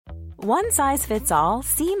One size fits all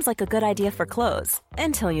seems like a good idea for clothes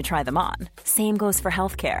until you try them on. Same goes for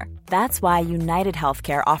healthcare. That's why United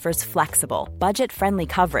Healthcare offers flexible, budget-friendly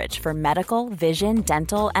coverage for medical, vision,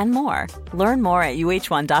 dental, and more. Learn more at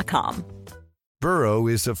uh1.com. Burrow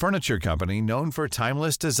is a furniture company known for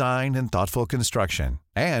timeless design and thoughtful construction,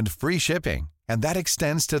 and free shipping, and that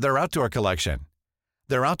extends to their outdoor collection.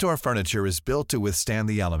 Their outdoor furniture is built to withstand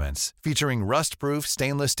the elements, featuring rust-proof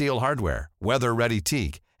stainless steel hardware, weather-ready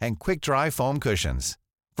teak, and quick-dry foam cushions.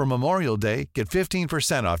 For Memorial Day, get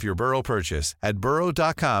 15% off your Burrow purchase at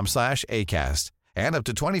burrow.com/acast, and up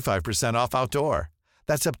to 25% off outdoor.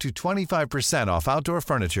 That's up to 25% off outdoor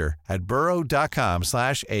furniture at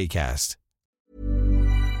burrow.com/acast.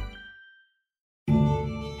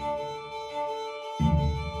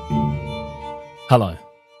 Hello,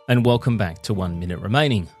 and welcome back to 1 Minute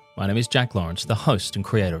Remaining. My name is Jack Lawrence, the host and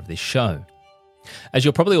creator of this show. As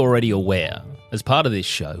you're probably already aware, as part of this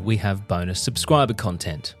show, we have bonus subscriber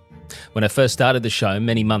content. When I first started the show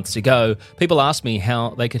many months ago, people asked me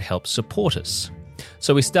how they could help support us.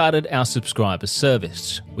 So we started our subscriber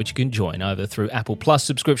service, which you can join either through Apple Plus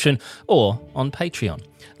subscription or on Patreon,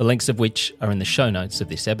 the links of which are in the show notes of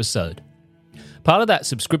this episode. Part of that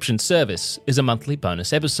subscription service is a monthly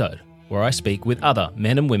bonus episode, where I speak with other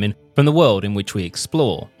men and women from the world in which we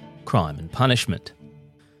explore crime and punishment.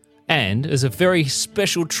 And as a very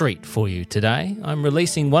special treat for you today, I'm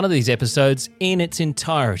releasing one of these episodes in its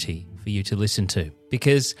entirety for you to listen to,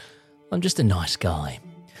 because I'm just a nice guy.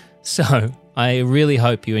 So I really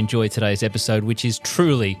hope you enjoy today's episode, which is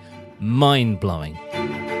truly mind-blowing.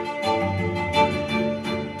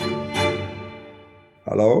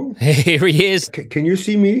 Hello? Here he is. Can you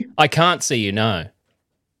see me? I can't see you, no.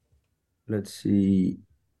 Let's see.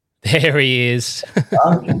 There he is.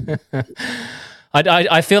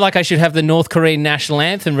 I feel like I should have the North Korean national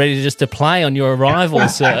anthem ready just to play on your arrival,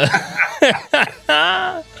 sir.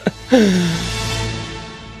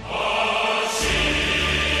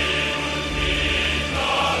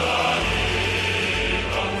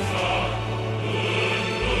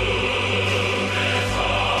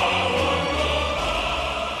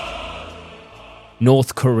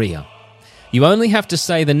 North Korea. You only have to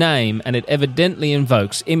say the name and it evidently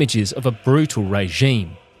invokes images of a brutal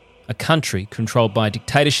regime. A country controlled by a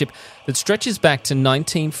dictatorship that stretches back to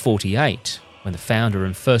 1948, when the founder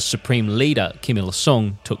and first supreme leader Kim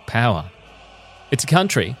Il-sung took power. It's a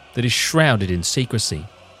country that is shrouded in secrecy.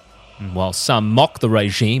 And while some mock the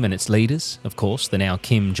regime and its leaders, of course, the now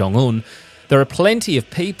Kim Jong-un, there are plenty of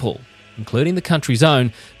people, including the country's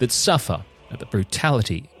own, that suffer at the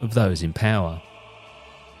brutality of those in power.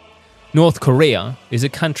 North Korea is a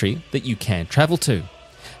country that you can travel to.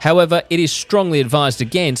 However, it is strongly advised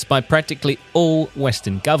against by practically all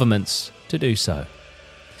Western governments to do so.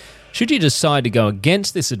 Should you decide to go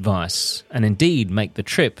against this advice and indeed make the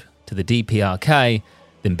trip to the DPRK,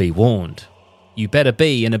 then be warned. You better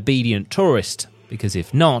be an obedient tourist, because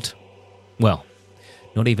if not, well,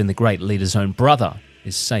 not even the great leader's own brother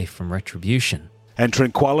is safe from retribution.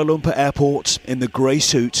 Entering Kuala Lumpur Airport in the grey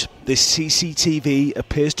suit, this CCTV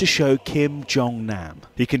appears to show Kim Jong-nam.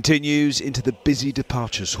 He continues into the busy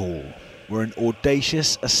departures hall, where an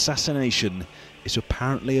audacious assassination is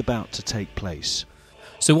apparently about to take place.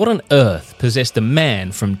 So what on earth possessed a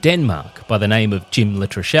man from Denmark by the name of Jim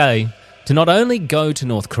Trache to not only go to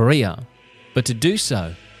North Korea, but to do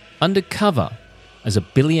so undercover as a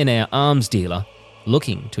billionaire arms dealer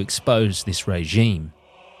looking to expose this regime?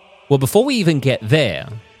 Well, before we even get there,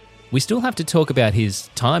 we still have to talk about his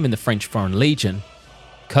time in the French Foreign Legion,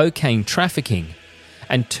 cocaine trafficking,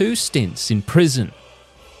 and 2 stints in prison.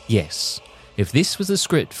 Yes, if this was a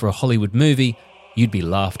script for a Hollywood movie, you'd be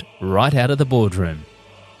laughed right out of the boardroom.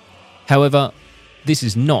 However, this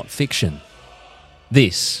is not fiction.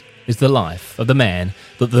 This is the life of the man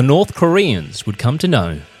that the North Koreans would come to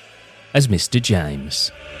know as Mr.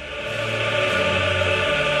 James.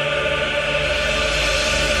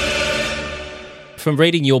 From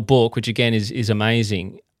reading your book, which again is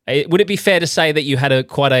amazing, would it be fair to say that you had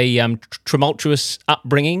quite a tumultuous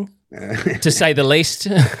upbringing, to say the least?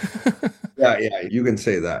 Yeah, you can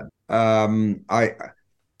say that. I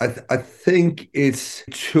think it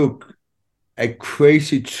took a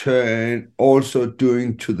crazy turn also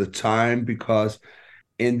due to the time, because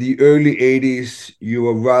in the early 80s, you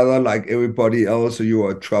were rather like everybody else, so you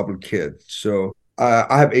were a troubled kid. So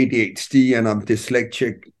I have ADHD and I'm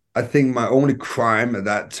dyslexic. I think my only crime at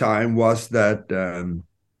that time was that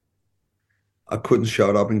I couldn't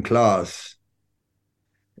shut up in class.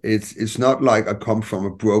 It's not like I come from a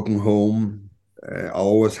broken home. I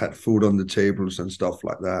always had food on the tables and stuff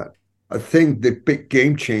like that. I think the big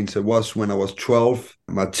game changer was when I was 12.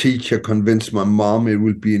 My teacher convinced my mom it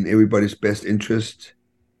would be in everybody's best interest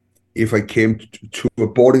if I came to a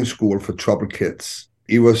boarding school for troubled kids.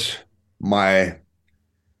 It was my,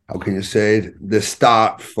 how can you say it, the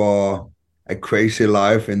start for a crazy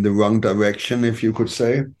life in the wrong direction, if you could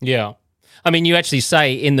say. Yeah. I mean, you actually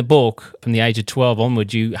say in the book, from the age of 12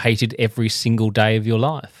 onward, you hated every single day of your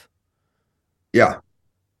life. Yeah.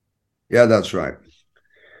 Yeah, that's right.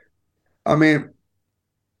 I mean,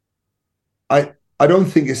 I don't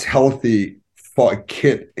think it's healthy for a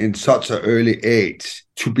kid in such an early age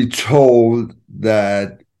to be told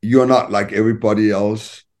that you're not like everybody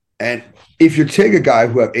else. And if you take a guy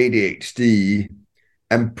who have ADHD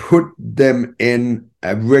and put them in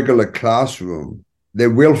a regular classroom, they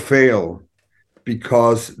will fail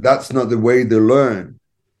because that's not the way they learn.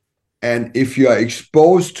 And if you are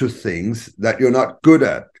exposed to things that you're not good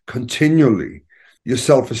at continually, your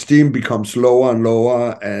self-esteem becomes lower and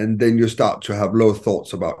lower, and then you start to have low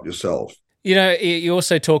thoughts about yourself. You know, you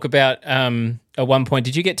also talk about, at one point,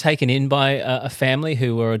 did you get taken in by a family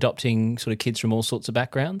who were adopting sort of kids from all sorts of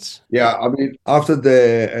backgrounds? Yeah, I mean, after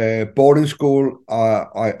the boarding school,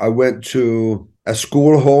 I went to a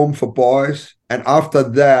school home for boys. And after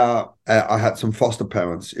that, I had some foster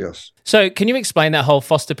parents, yes. So can you explain that whole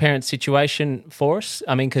foster parent situation for us?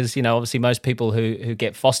 I mean, because, you know, obviously most people who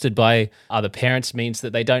get fostered by other parents means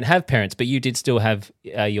that they don't have parents, but you did still have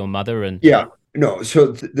your mother and... Yeah, no,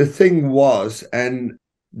 so the thing was, and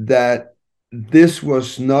that this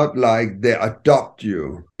was not like they adopt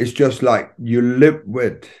you. It's just like you live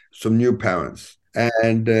with some new parents.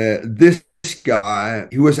 And this guy,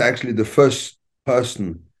 he was actually the first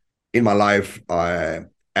person in my life I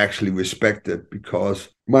actually respected, because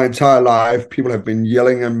my entire life people have been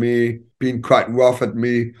yelling at me, being quite rough at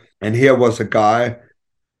me, and here was a guy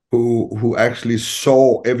who actually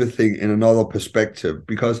saw everything in another perspective.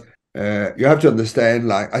 Because you have to understand,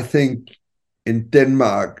 like, I think in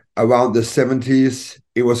Denmark around the 70s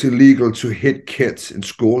it was illegal to hit kids in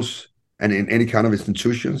schools and in any kind of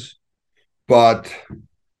institutions, but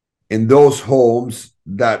in those homes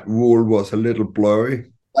that rule was a little blurry.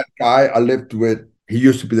 That guy I lived with, he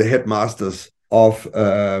used to be the headmasters of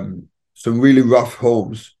some really rough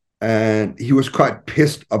homes. And he was quite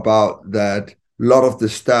pissed about that a lot of the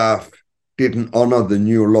staff didn't honor the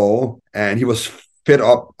new law. And he was fed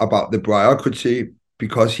up about the bureaucracy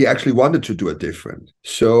because he actually wanted to do it different.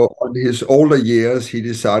 So on his older years, he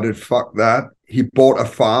decided, fuck that. He bought a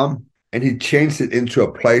farm and he changed it into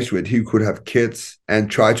a place where he could have kids and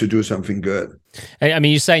try to do something good. I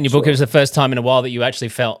mean, you say in your book it was the first time in a while that you actually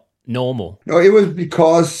felt normal. No, it was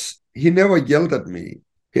because he never yelled at me.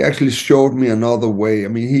 He actually showed me another way. I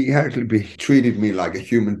mean, he actually treated me like a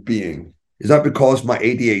human being. Is that because my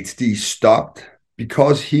ADHD stopped?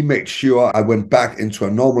 Because he made sure I went back into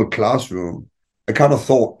a normal classroom. I kind of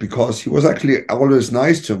thought, because he was actually always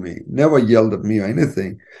nice to me, never yelled at me or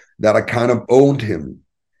anything, that I kind of owned him.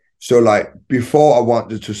 So like before I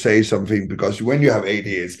wanted to say something, because when you have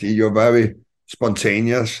ADHD, you're very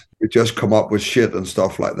spontaneous. You just come up with shit and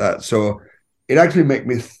stuff like that. So it actually made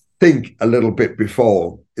me think a little bit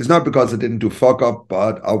before. It's not because I didn't do fuck up,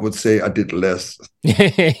 but I would say I did less.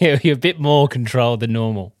 You're a bit more controlled than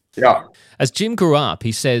normal. Yeah. As Jim grew up,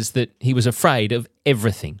 he says that he was afraid of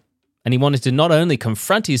everything. And he wanted to not only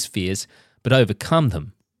confront his fears, but overcome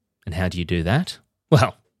them. And how do you do that?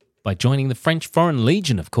 Well, by joining the French Foreign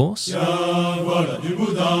Legion, of course. Voilà du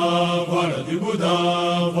boudin, voilà du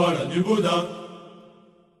boudin, voilà du boudin.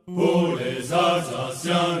 Pour les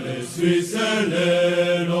Alsaciens, les Suisses et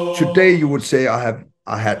les Lords. Today you would say I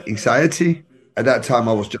had anxiety. At that time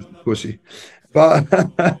I was just a pussy. But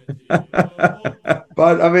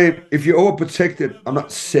but I mean, if you're overprotected, I'm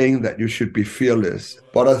not saying that you should be fearless.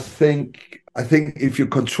 But I think if you're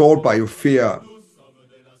controlled by your fear,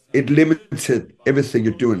 it limited everything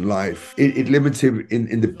you do in life. It limited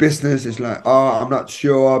in the business. It's like, I'm not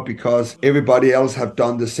sure because everybody else have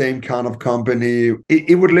done the same kind of company.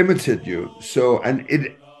 It would limit you. So, and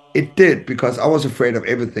it did, because I was afraid of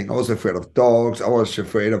everything. I was afraid of dogs. I was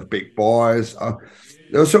afraid of big boys.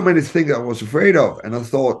 There were so many things I was afraid of. And I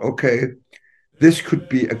thought, okay, this could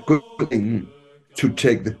be a good thing to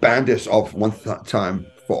take the bandage off one time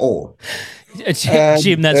for all.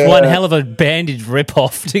 Jim, that's one hell of a bandage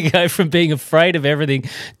rip-off to go from being afraid of everything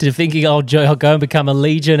to thinking, I'll go and become a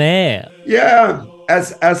legionnaire. Yeah,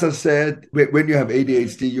 as I said, when you have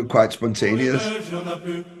ADHD, you're quite spontaneous.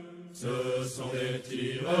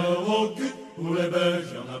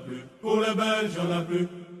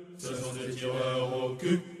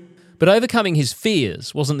 But overcoming his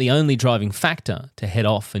fears wasn't the only driving factor to head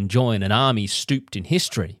off and join an army stooped in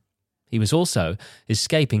history. he was also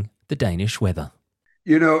escaping the Danish weather.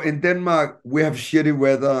 You know, in Denmark, we have shitty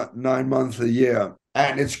weather 9 months a year,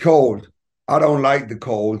 and it's cold. I don't like the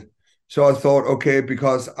cold. So I thought, okay,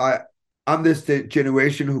 because I'm this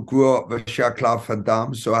generation who grew up with Jacques Van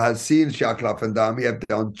Damme. So I had seen Jacques Van Damme. He had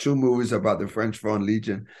done 2 movies about the French Foreign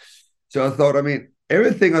Legion. So I thought, I mean,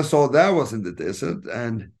 everything I saw there was in the desert.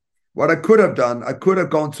 And what I could have done, I could have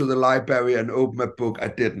gone to the library and opened a book. I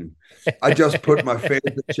didn't. I just put my face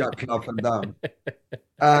in Jacques Van Damme.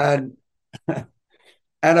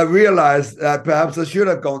 And I realized that perhaps I should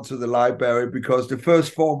have gone to the library, because the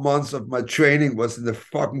first 4 months of my training was in the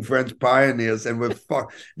fucking French pioneers, and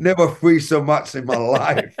never free so much in my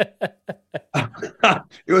life.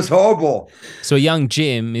 It was horrible. So young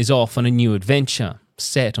Jim is off on a new adventure,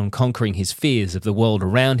 set on conquering his fears of the world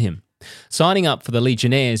around him. Signing up for the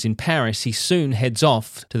Legionnaires in Paris, he soon heads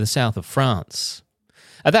off to the south of France.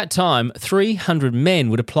 At that time, 300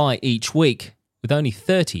 men would apply each week, with only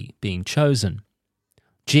 30 being chosen.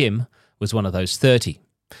 Jim was one of those 30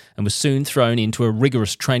 and was soon thrown into a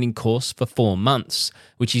rigorous training course for 4 months,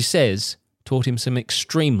 which he says taught him some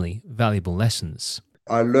extremely valuable lessons.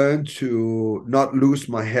 I learned to not lose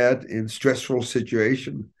my head in stressful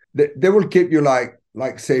situations. They will give you like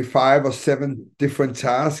say 5 or 7 different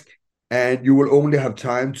tasks, and you will only have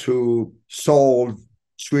time to solve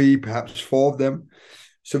 3, perhaps 4 of them.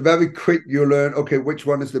 So very quick you learn, okay, which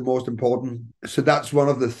one is the most important. So that's one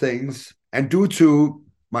of the things. And due to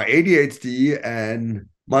my ADHD and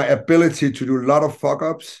my ability to do a lot of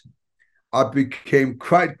fuck-ups, I became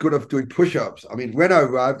quite good at doing push-ups. I mean, when I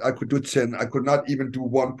arrived, I could do 10. I could not even do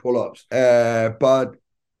 1 pull-ups. But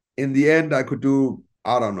in the end, I could do,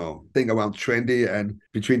 I don't know, I think around 20 and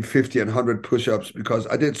between 50 and 100 push-ups, because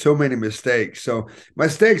I did so many mistakes. So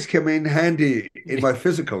mistakes came in handy in my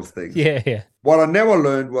physical things. Yeah. What I never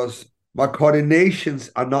learned was my coordinations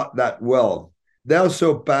are not that well. They're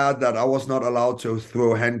so bad that I was not allowed to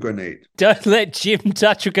throw a hand grenade. Don't let Jim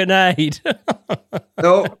touch a grenade.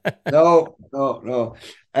 No.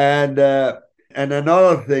 And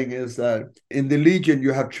another thing is that in the Legion,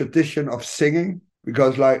 you have tradition of singing,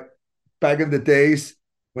 because like back in the days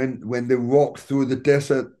when they walked through the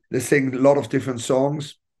desert, they sing a lot of different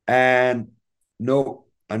songs. And no,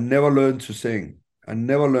 I never learned to sing. I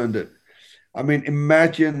never learned it. I mean,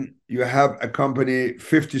 imagine you have a company,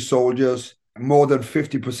 50 soldiers, more than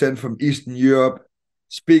 50% from Eastern Europe,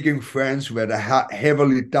 speaking French with a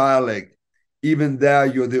heavily dialect. Even there,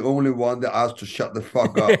 you're the only one that asked to shut the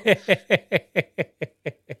fuck up.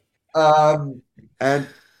 And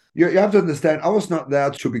you have to understand, I was not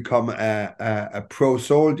there to become a pro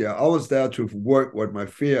soldier. I was there to work with my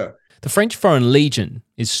fear. The French Foreign Legion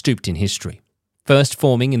is stooped in history. First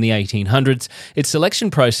forming in the 1800s, its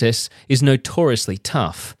selection process is notoriously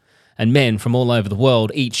tough, and men from all over the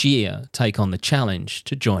world each year take on the challenge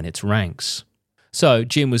to join its ranks. So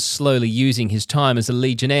Jim was slowly using his time as a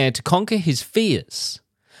Legionnaire to conquer his fears,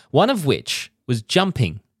 one of which was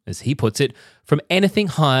jumping, as he puts it, from anything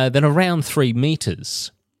higher than around 3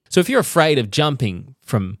 meters. So if you're afraid of jumping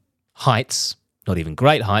from heights, not even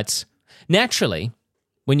great heights, naturally,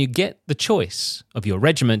 when you get the choice of your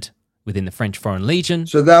regiment within the French Foreign Legion...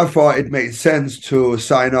 So therefore, it made sense to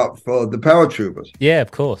sign up for the paratroopers. Yeah, of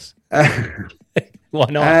course. Why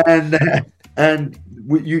not? And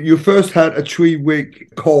you first had a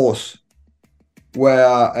 3-week course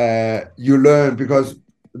where you learn, because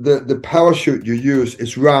the parachute you use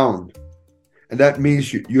is round, and that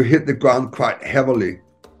means you hit the ground quite heavily,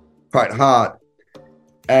 quite hard,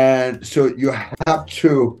 and so you have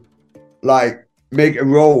to like make a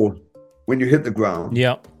roll when you hit the ground.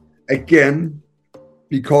 Yeah. Again,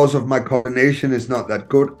 because of my coordination is not that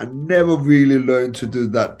good, I never really learned to do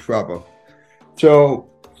that proper. So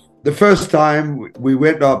the first time we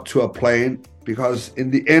went up to a plane, because in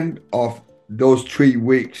the end of those 3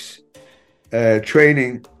 weeks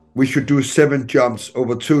training, we should do 7 jumps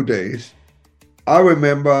over 2 days. I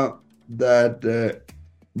remember that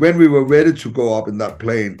when we were ready to go up in that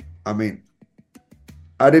plane, I mean,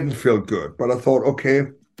 I didn't feel good, but I thought, okay,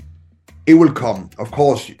 it will come. Of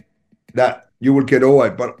course, that you will get over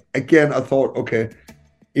it. But again, I thought, okay,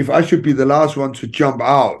 if I should be the last one to jump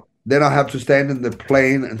out, then I have to stand in the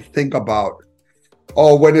plane and think about,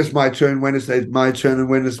 oh, when is my turn? When is it my turn? And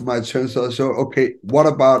when is my turn? So, okay, what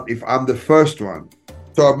about if I'm the first one?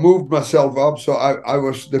 So I moved myself up. So I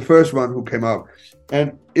was the first one who came out.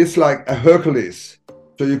 And it's like a Hercules.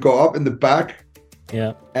 So you go up in the back,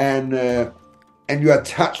 yeah, and you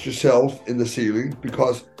attach yourself in the ceiling,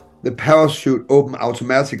 because the parachute open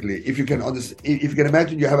automatically. If you can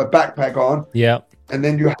imagine, you have a backpack on, yeah, and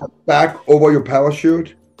then you have back over your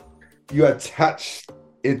parachute. You attach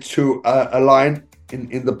into a line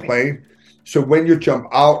in the plane. So when you jump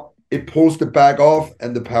out, it pulls the bag off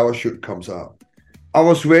and the parachute comes out. I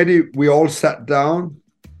was ready. We all sat down.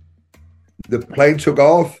 The plane took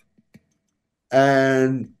off.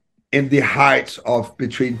 And in the heights of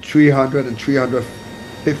between 300 and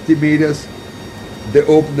 350 meters, they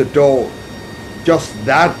opened the door. Just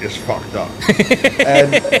that is fucked up.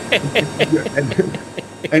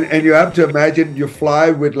 and you have to imagine you fly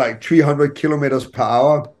with like 300 kilometers per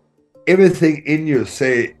hour. Everything in you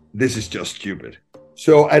say, this is just stupid.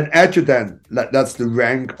 So an adjutant, that's the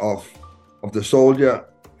rank of the soldier,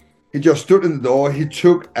 he just stood in the door. He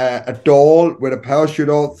took a doll with a parachute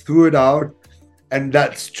on, threw it out, and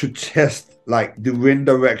that's to test like the wind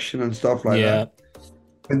direction and stuff like that.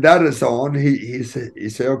 And that is on. He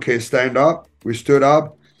said, okay, stand up. We stood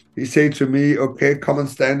up. He said to me, okay, come and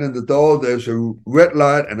stand in the door. There's a red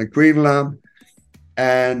light and a green lamp.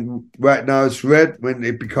 And right now it's red. When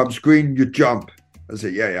it becomes green, you jump. I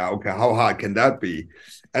said, yeah, okay. How hard can that be?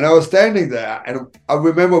 And I was standing there. And I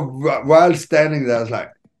remember while standing there, I was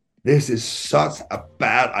like, this is such a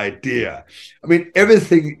bad idea. I mean,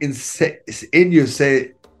 everything in you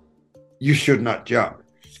say you should not jump.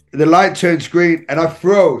 The light turns green and I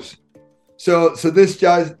froze. So this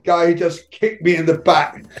guy he just kicked me in the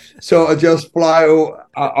back. So I just fly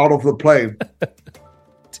out of the plane.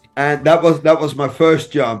 And that was my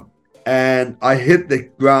first jump. And I hit the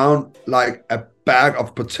ground like a bag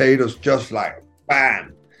of potatoes, just like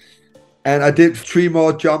bam. And I did 3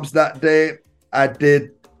 more jumps that day. I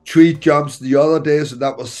did 3 jumps the other day, so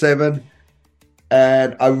that was 7.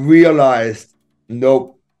 And I realized,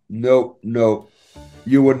 nope.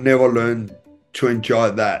 You would never learn to enjoy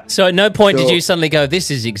that. So at no point did you suddenly go, this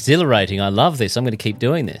is exhilarating, I love this, I'm going to keep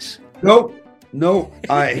doing this? No,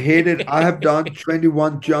 I hate it. I have done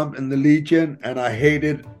 21 jump in the Legion, and I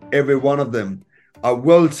hated every one of them. I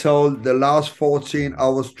will tell the last 14, I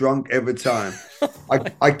was drunk every time.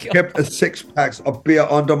 I kept a 6-pack of beer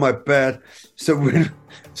under my bed. So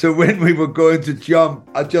when we were going to jump,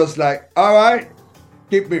 I just like, all right,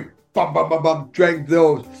 keep me, drank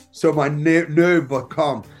those. So my nerve would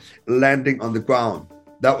come landing on the ground.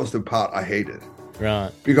 That was the part I hated.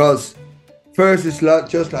 Right. Because first it's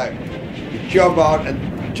just like, you jump out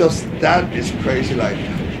and just that is crazy. Like,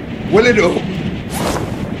 will it open?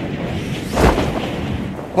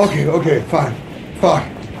 Okay, fine. Fuck,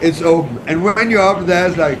 it's open. And when you're up there,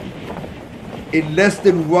 it's like, in less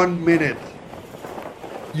than 1 minute,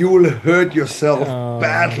 you will hurt yourself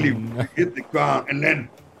badly when you hit the ground. And then,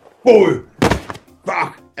 boom,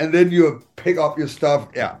 fuck. And then you pick up your stuff.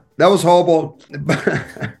 Yeah, that was horrible. But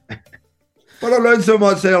I learned so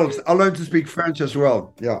much else. I learned to speak French as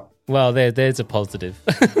well. Yeah. Well, there's a positive.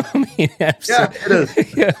 I mean, yeah, it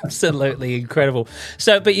is. Absolutely incredible.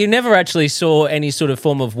 So, but you never actually saw any sort of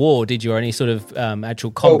form of war, did you, or any sort of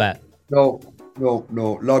actual combat? No.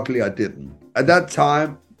 Luckily, I didn't. At that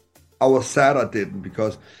time, I was sad I didn't,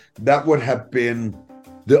 because that would have been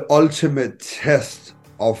the ultimate test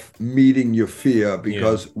of meeting your fear.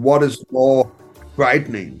 Because what is more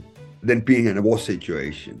frightening than being in a war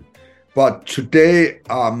situation? But today,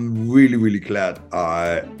 I'm really, really glad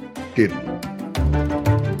I didn't.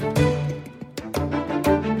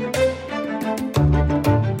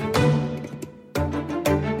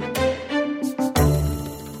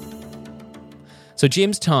 So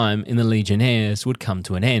Jim's time in the Legionnaires would come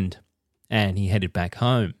to an end, and he headed back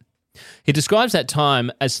home. He describes that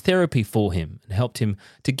time as therapy for him and helped him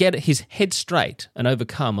to get his head straight and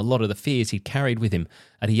overcome a lot of the fears he'd carried with him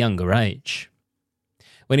at a younger age.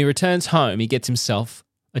 When he returns home, he gets himself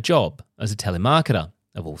a job as a telemarketer,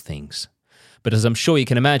 of all things. But as I'm sure you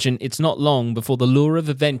can imagine, it's not long before the lure of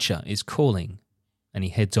adventure is calling, and he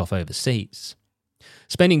heads off overseas.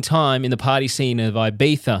 Spending time in the party scene of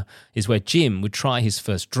Ibiza is where Jim would try his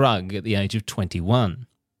first drug at the age of 21.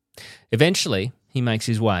 Eventually, he makes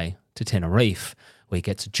his way to Tenerife, where he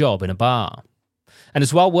gets a job in a bar. And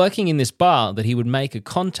it's while working in this bar that he would make a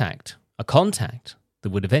contact that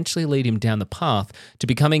would eventually lead him down the path to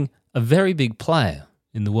becoming a very big player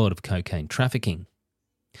in the world of cocaine trafficking.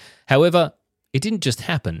 However, it didn't just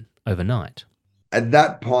happen overnight. At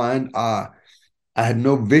that point, I had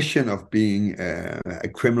no vision of being a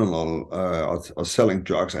criminal or selling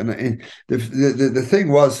drugs. And the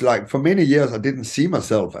thing was, like, for many years, I didn't see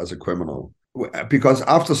myself as a criminal. Because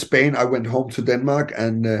after Spain, I went home to Denmark,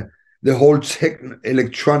 and the whole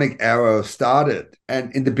electronic era started.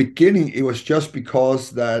 And in the beginning, it was just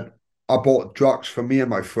because that I bought drugs for me and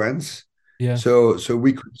my friends. Yeah. So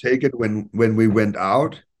we could take it when we went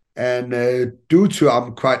out. And due to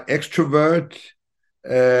I'm quite extrovert,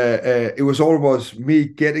 it was always me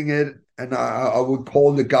getting it And I would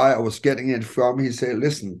call the guy I was getting it from. He said,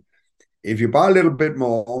 listen, if you buy a little bit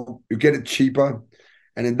more, you get it cheaper.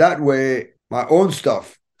 And in that way, my own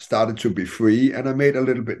stuff started to be free and I made a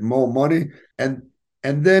little bit more money. And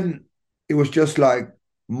then it was just like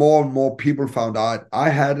more and more people found out I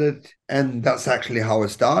had it. And that's actually how it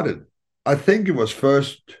started. I think it was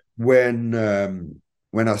first when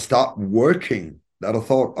I started working that I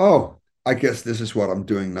thought, oh, I guess this is what I'm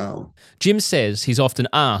doing now. Jim says he's often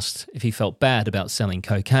asked if he felt bad about selling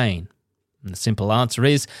cocaine. And the simple answer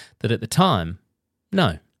is that at the time,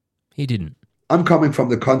 no, he didn't. I'm coming from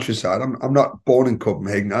the countryside. I'm not born in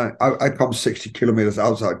Copenhagen. I come 60 kilometers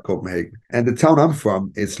outside Copenhagen. And the town I'm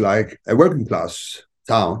from is like a working class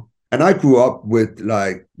town. And I grew up with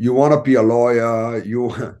like, you want to be a lawyer, you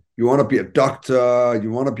want to be a doctor,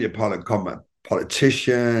 you want to become a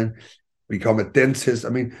politician, become a dentist. I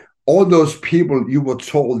mean, all those people you were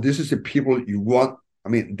told, this is the people you want. I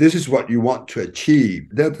mean, this is what you want to achieve.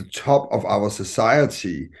 They're the top of our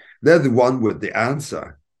society. They're the one with the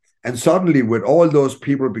answer. And suddenly, with all those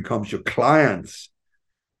people becomes your clients,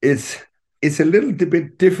 it's a little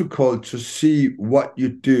bit difficult to see what you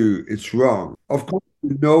do is wrong. Of course,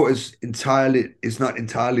 it's not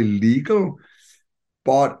entirely legal,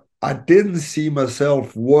 but I didn't see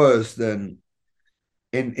myself worse than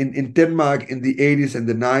in Denmark in the 80s and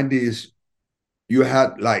the 90s. You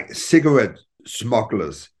had like cigarette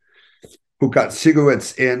smugglers who got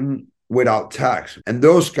cigarettes in without tax. And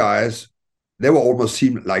those guys, they were almost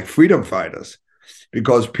seemed like freedom fighters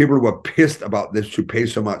because people were pissed about this to pay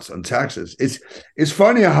so much on taxes. It's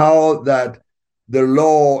funny how that the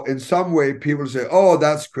law, in some way, people say, oh,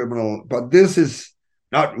 that's criminal, but this is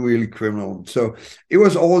not really criminal. So it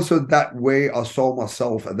was also that way I saw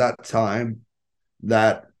myself at that time,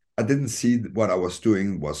 that I didn't see what I was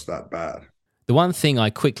doing was that bad. The one thing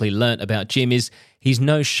I quickly learnt about Jim is he's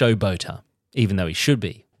no showboater, even though he should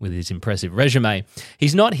be with his impressive resume.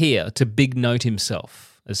 He's not here to big note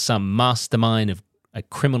himself as some mastermind of a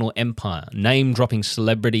criminal empire, name-dropping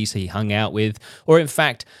celebrities he hung out with, or in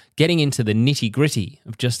fact, getting into the nitty-gritty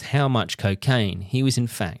of just how much cocaine he was in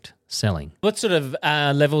fact selling. What sort of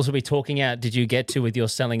levels are we talking at did you get to with your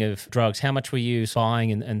selling of drugs? How much were you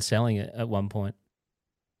buying and selling at one point?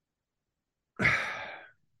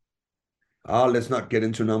 Let's not get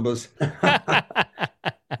into numbers.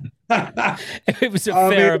 It was a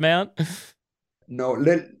fair amount. No,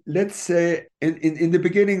 let's say in the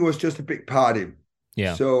beginning it was just a big party.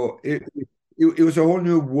 Yeah. So it was a whole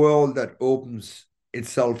new world that opens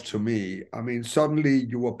itself to me. I mean, suddenly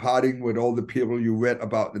you were partying with all the people you read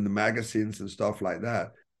about in the magazines and stuff like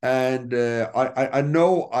that. And I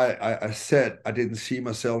know I said I didn't see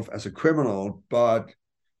myself as a criminal, but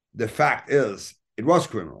the fact is it was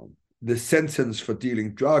criminal. The sentence for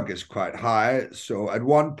dealing drug is quite high. So at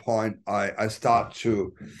one point, I start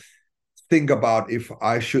to think about if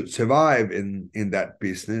I should survive in that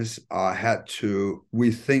business, I had to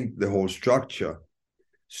rethink the whole structure.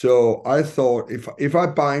 So I thought if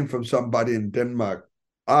I'm buying from somebody in Denmark,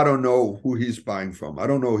 I don't know who he's buying from. I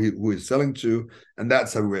don't know who he's selling to, and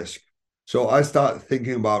that's a risk. So I start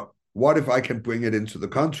thinking about what if I can bring it into the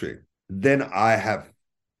country? Then I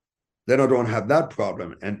don't have that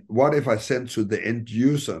problem. And what if I send to the end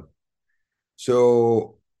user?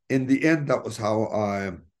 So in the end, that was how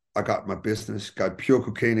I got my business, got pure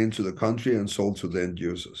cocaine into the country and sold to the end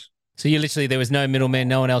users. So you literally, there was no middleman,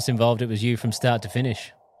 no one else involved. It was you from start to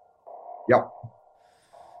finish. Yep.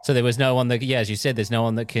 So there was no one that, as you said, there's no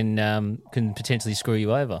one that can potentially screw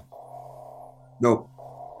you over. No.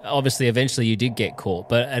 Obviously, eventually you did get caught,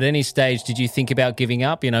 but at any stage, did you think about giving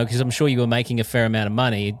up? Because I'm sure you were making a fair amount of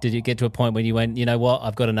money. Did you get to a point when you went, you know what,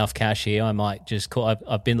 I've got enough cash here, I might just call,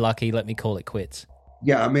 I've been lucky, let me call it quits?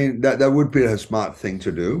 Yeah, I mean, that would be a smart thing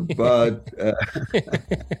to do, but the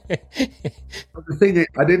thing is,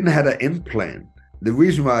 I didn't have an end plan. The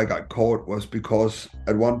reason why I got caught was because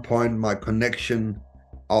at one point my connection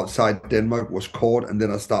outside Denmark was caught, and then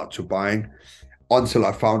I started to buying until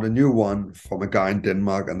I found a new one from a guy in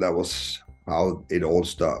Denmark, and that was how it all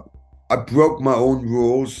started. I broke my own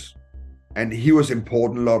rules, and he was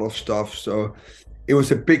importing a lot of stuff, so it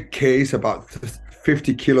was a big case, about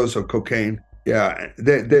 50 kilos of cocaine. Yeah,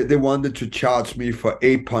 they wanted to charge me for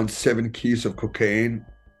 8.7 kilos of cocaine.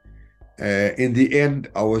 In the end,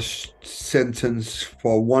 I was sentenced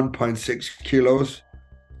for 1.6 kilos,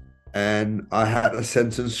 and I had a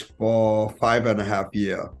sentence for 5.5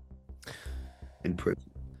 years in prison.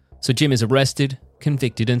 So Jim is arrested,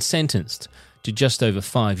 convicted and sentenced to just over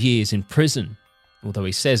 5 years in prison, although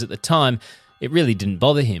he says at the time it really didn't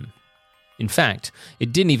bother him. In fact,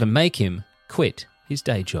 it didn't even make him quit his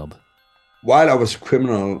day job. while I was a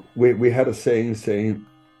criminal, we had a saying,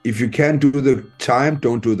 if you can't do the time,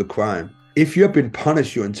 don't do the crime. If you have been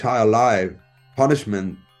punished your entire life,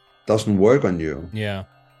 punishment doesn't work on you. Yeah.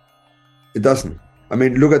 It doesn't. I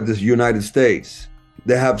mean, look at the United States.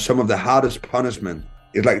 They have some of the hardest punishment.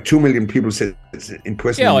 It's like 2 million people sit in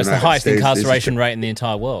prison. Yeah, in the it's the United highest States. incarceration rate in the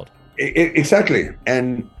entire world. Exactly.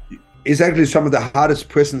 And it's actually some of the hardest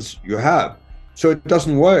prisons you have. So it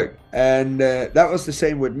doesn't work. And that was the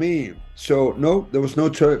same with me. So no, there was no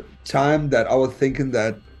time that I was thinking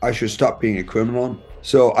that I should stop being a criminal.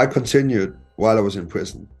 So I continued while I was in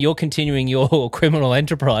prison. You're continuing your criminal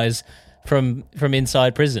enterprise from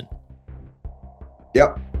inside prison.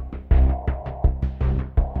 Yep.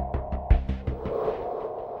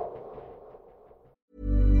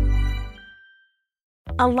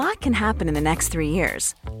 A lot can happen in the next 3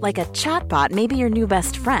 years. Like a chatbot may be your new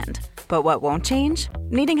best friend. But what won't change?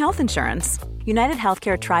 Needing health insurance. United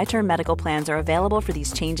Healthcare Tri-Term Medical Plans are available for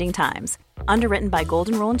these changing times. Underwritten by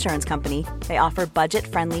Golden Rule Insurance Company, they offer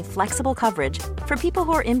budget-friendly, flexible coverage for people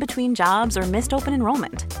who are in between jobs or missed open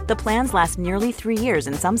enrollment. The plans last nearly 3 years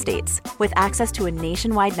in some states, with access to a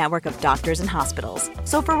nationwide network of doctors and hospitals.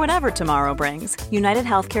 So for whatever tomorrow brings, United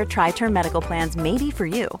Healthcare Tri-Term Medical Plans may be for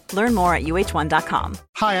you. Learn more at uh1.com.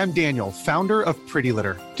 Hi, I'm Daniel, founder of Pretty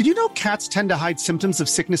Litter. Did you know cats tend to hide symptoms of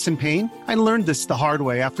sickness and pain? I learned this the hard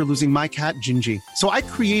way after losing my cat, Gingy. So I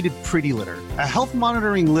created Pretty Litter, a health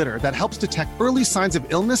monitoring litter that helps detect early signs of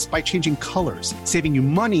illness by changing colors, saving you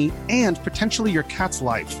money and potentially your cat's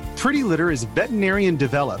life. Pretty Litter is veterinarian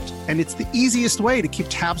developed, and it's the easiest way to keep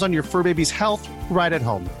tabs on your fur baby's health right at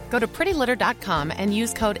home. Go to prettylitter.com and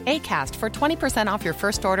use code ACAST for 20% off your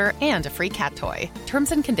first order and a free cat toy.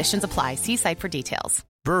 Terms and conditions apply. See site for details.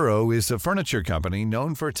 Burrow is a furniture company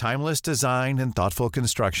known for timeless design and thoughtful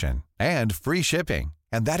construction, and free shipping,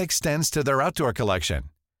 and that extends to their outdoor collection.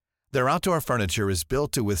 Their outdoor furniture is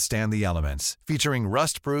built to withstand the elements, featuring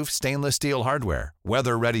rust-proof stainless steel hardware,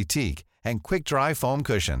 weather-ready teak, and quick-dry foam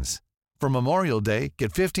cushions. For Memorial Day,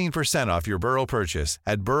 get 15% off your Burrow purchase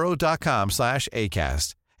at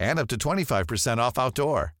burrow.com/ACAST and up to 25% off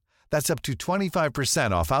outdoor. That's up to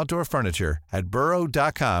 25% off outdoor furniture at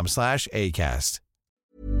burrow.com/ACAST.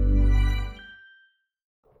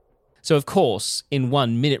 So, of course, in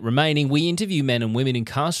 1 minute remaining, we interview men and women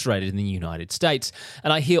incarcerated in the United States,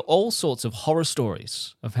 and I hear all sorts of horror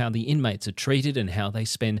stories of how the inmates are treated and how they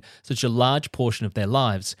spend such a large portion of their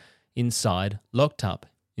lives inside, locked up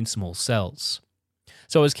in small cells.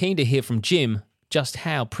 So I was keen to hear from Jim just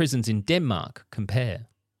how prisons in Denmark compare.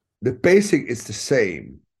 The basic is the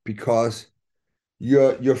same because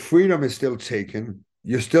your freedom is still taken.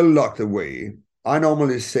 You're still locked away. I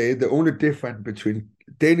normally say the only difference between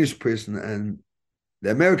Danish prison and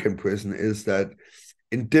the American prison is that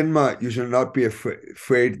in Denmark, you should not be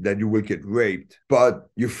afraid that you will get raped, but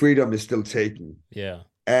your freedom is still taken. Yeah.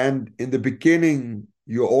 And in the beginning,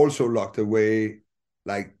 you're also locked away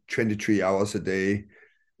like 23 hours a day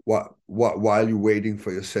while you're waiting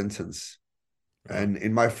for your sentence. And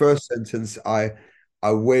in my first sentence, I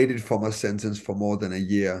waited for my sentence for more than a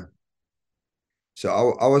year.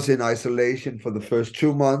 So I was in isolation for the first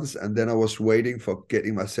 2 months, and then I was waiting for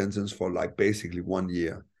getting my sentence for like basically 1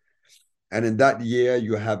 year. And in that year,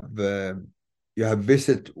 you have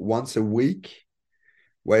visit once a week,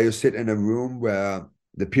 where you sit in a room where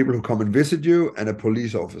the people who come and visit you and a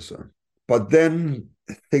police officer. But then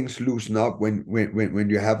things loosen up when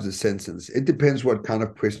you have the sentence. It depends what kind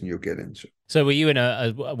of prison you get into. So were you in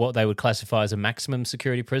a what they would classify as a maximum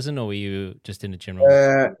security prison, or were you just in a general?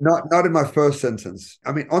 Not in my first sentence.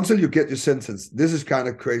 I mean, until you get your sentence, this is kind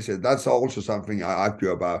of crazy. That's also something I argue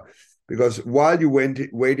about. Because while you're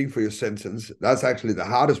waiting for your sentence, that's actually the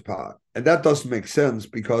hardest part. And that doesn't make sense,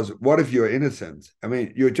 because what if you're innocent? I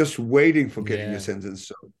mean, you're just waiting for getting your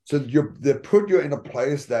sentence. So they put you in a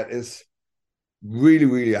place that is really,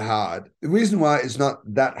 really hard. The reason why it's not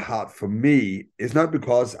that hard for me is not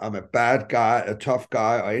because I'm a bad guy, a tough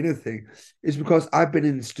guy, or anything. It's because I've been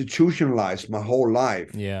institutionalized my whole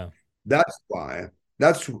life. Yeah. That's why.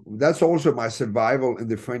 That's also my survival in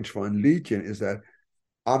the French Foreign Legion, is that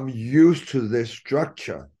I'm used to this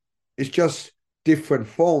structure. It's just different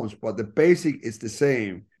forms, but the basic is the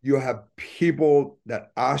same. You have people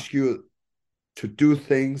that ask you to do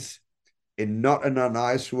things in not in a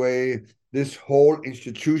nice way. This whole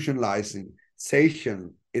institutionalization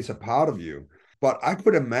is a part of you. But I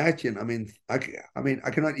could imagine, I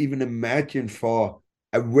cannot even imagine for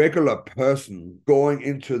a regular person going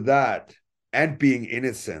into that and being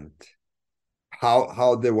innocent,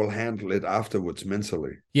 how they will handle it afterwards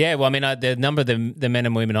mentally. Yeah, well, I mean, the number of the men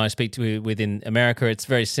and women I speak to within America, it's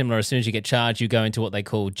very similar. As soon as you get charged, you go into what they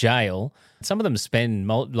call jail. Some of them spend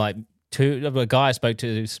a guy I spoke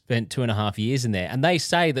to spent 2.5 years in there, and they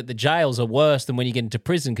say that the jails are worse than when you get into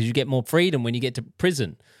prison because you get more freedom when you get to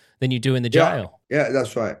prison than you do in the jail. Yeah,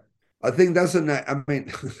 that's right. I think that's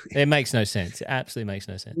it makes no sense. It absolutely makes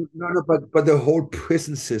no sense. No, but the whole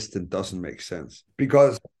prison system doesn't make sense,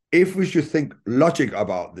 because if we should think logic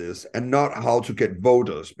about this and not how to get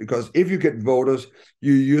voters, because if you get voters,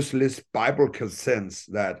 you use this biblical sense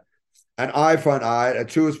that an eye for an eye, a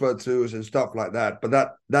tooth for a tooth, and stuff like that. But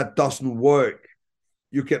that doesn't work.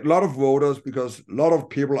 You get a lot of voters because a lot of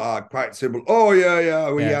people are quite simple. Oh,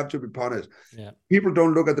 we have to be punished. Yeah. People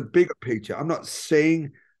don't look at the bigger picture. I'm not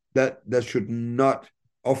saying that there should not,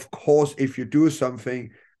 of course, if you do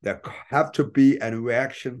something, there have to be a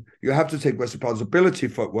reaction. You have to take responsibility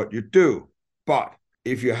for what you do. But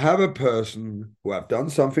if you have a person who have done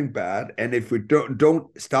something bad, and if we don't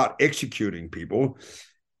start executing people,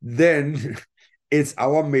 then it's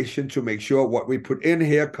our mission to make sure what we put in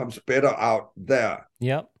here comes better out there.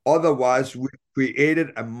 Yep. Otherwise, we created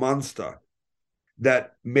a monster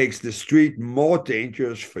that makes the street more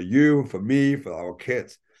dangerous for you, for me, for our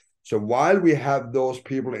kids. So while we have those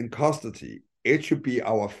people in custody, it should be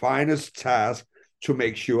our finest task to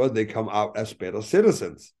make sure they come out as better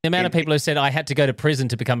citizens. The amount of people who said, I had to go to prison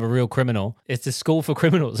to become a real criminal, it's a school for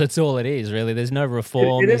criminals. That's all it is, really. There's no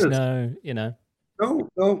reform. There's no,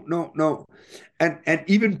 No. And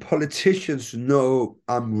even politicians know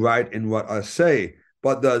I'm right in what I say,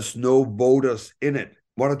 but there's no voters in it.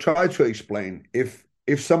 What I try to explain, if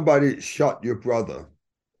somebody shot your brother,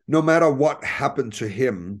 no matter what happened to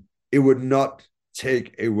him, it would not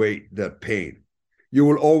take away that pain. You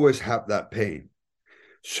will always have that pain.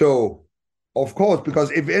 So, of course,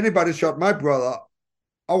 because if anybody shot my brother,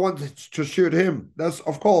 I want to shoot him. That's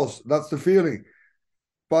the feeling.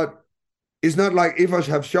 But it's not like if I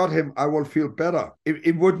have shot him, I will feel better.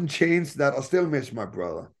 It wouldn't change that. I still miss my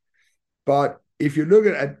brother. But if you look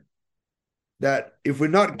at that, if we're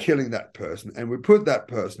not killing that person and we put that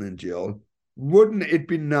person in jail, wouldn't it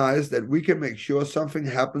be nice that we can make sure something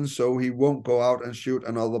happens so he won't go out and shoot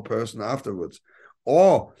another person afterwards,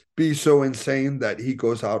 or be so insane that he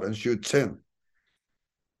goes out and shoots 10?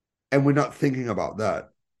 And we're not thinking about that.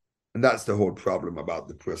 And that's the whole problem about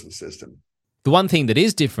the prison system. The one thing that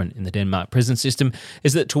is different in the Denmark prison system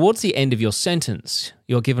is that towards the end of your sentence,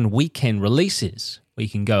 you're given weekend releases where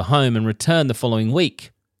you can go home and return the following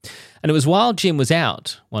week. And it was while Jim was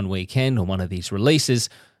out one weekend on one of these releases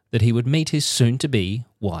that he would meet his soon-to-be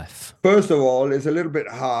wife. First of all, it's a little bit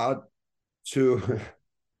hard to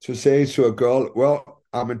say to a girl, well,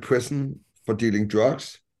 I'm in prison for dealing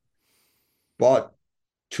drugs. But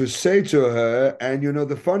to say to her, and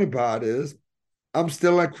the funny part is, I'm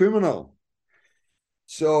still a criminal.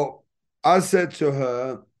 So I said to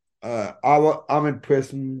her, I'm in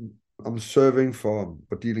prison, I'm serving for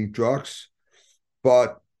dealing drugs,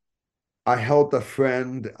 but I helped a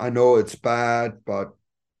friend. I know it's bad, but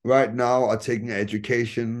right now I'm taking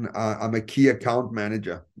education. I'm a key account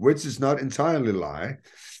manager, which is not entirely a lie.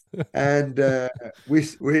 And we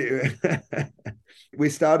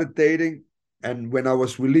started dating. And when I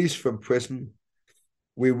was released from prison,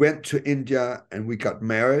 we went to India and we got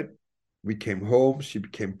married. We came home. She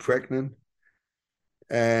became pregnant.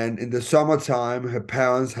 And in the summertime, her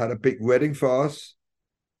parents had a big wedding for us.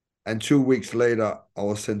 And 2 weeks later, I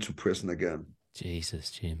was sent to prison again.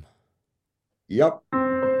 Jesus, Jim. Yep.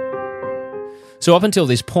 So up until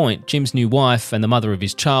this point, Jim's new wife and the mother of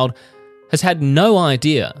his child has had no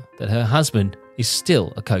idea that her husband is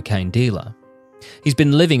still a cocaine dealer. He's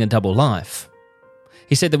been living a double life.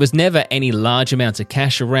 He said there was never any large amounts of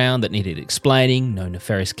cash around that needed explaining, no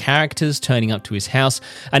nefarious characters turning up to his house,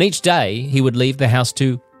 and each day he would leave the house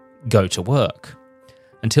to go to work.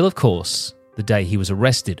 Until, of course, the day he was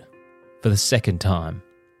arrested for the second time.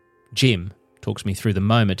 Jim talks me through the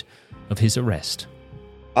moment of his arrest.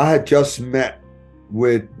 I had just met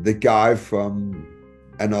with the guy from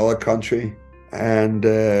another country, and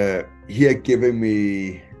he had given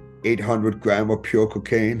me 800 grams of pure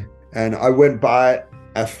cocaine. And I went by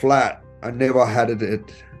a flat. I never had it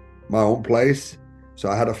at my own place. So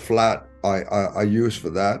I had a flat I used for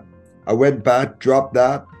that. I went back, dropped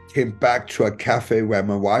that, came back to a cafe where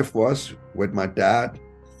my wife was with my dad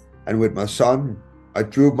and with my son. I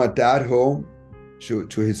drove my dad home to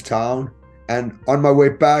his town. And on my way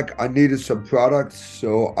back, I needed some products.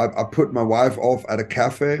 So I put my wife off at a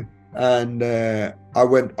cafe, and I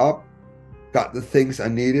went up, got the things I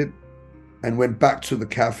needed, and went back to the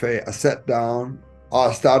cafe. I sat down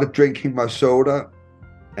I started drinking my soda,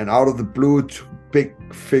 and out of the blue, two big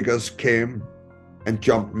figures came and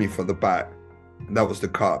jumped me for the back. And that was the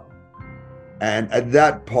cop. And at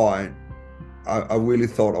that point, I really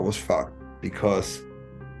thought I was fucked, because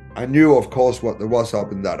I knew, of course, what there was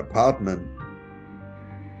up in that apartment.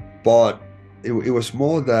 But it was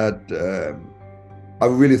more that I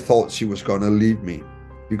really thought she was going to leave me,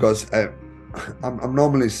 because I'm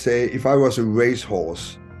normally say if I was a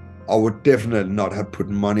racehorse, I would definitely not have put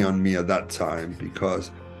money on me at that time,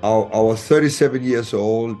 because I was 37 years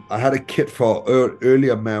old. I had a kid for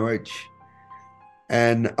earlier marriage,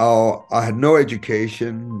 and I had no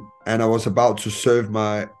education, and I was about to serve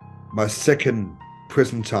my second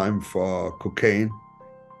prison time for cocaine,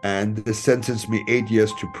 and they sentenced me 8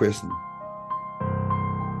 years to prison.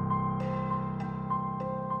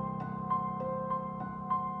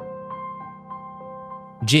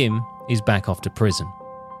 Jim is back off to prison,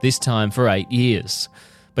 this time for 8 years.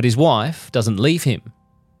 But his wife doesn't leave him.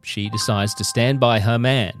 She decides to stand by her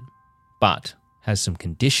man, but has some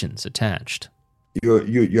conditions attached.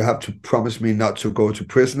 You have to promise me not to go to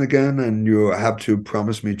prison again, and you have to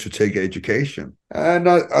promise me to take education. And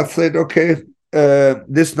I said, okay,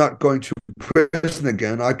 this not going to prison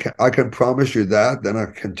again. I can promise you that. Then I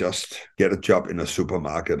can just get a job in a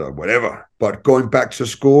supermarket or whatever. But going back to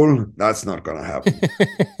school, that's not going to happen.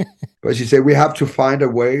 But she said, we have to find a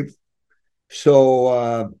way.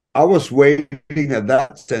 So I was waiting at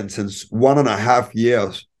that sentence 1.5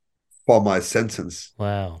 years for my sentence.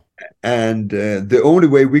 Wow. And the only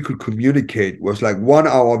way we could communicate was like 1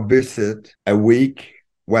 hour visit a week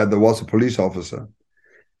where there was a police officer,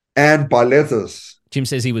 and by letters. Jim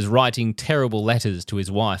says he was writing terrible letters to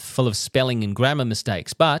his wife full of spelling and grammar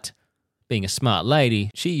mistakes, but being a smart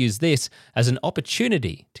lady, she used this as an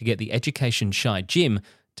opportunity to get the education-shy Jim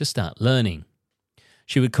to start learning.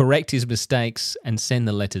 She would correct his mistakes and send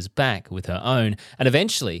the letters back with her own, and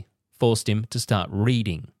eventually forced him to start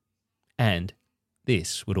reading. And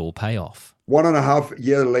this would all pay off. 1.5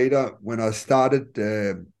 years later, when I started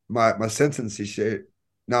my sentence, she said,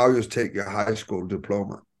 now you take your high school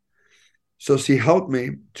diploma. So she helped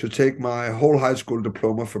me to take my whole high school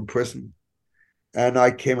diploma from prison. And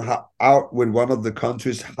I came out with one of the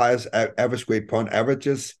country's highest average grade point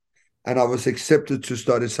averages. And I was accepted to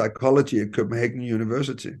study psychology at Copenhagen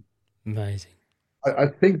University. Amazing. I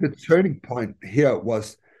think the turning point here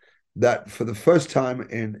was that for the first time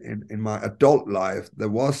in my adult life, there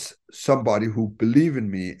was somebody who believed in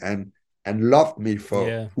me and loved me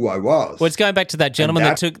for who I was. Well, it's going back to that gentleman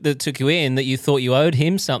that took you in, that you thought you owed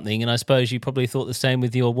him something, and I suppose you probably thought the same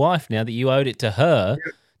with your wife now, that you owed it to her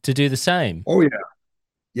to do the same. Oh,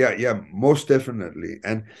 yeah, most definitely.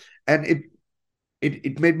 And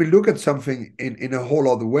it made me look at something in a whole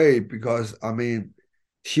other way, because, I mean,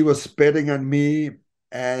 she was betting on me,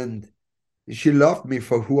 and she loved me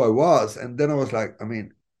for who I was. And then I was like, I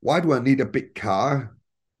mean, why do I need a big car?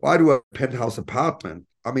 Why do I have a penthouse apartment?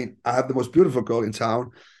 I mean, I have the most beautiful girl in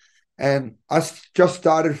town. And I just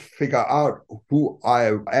started to figure out who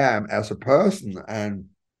I am as a person. And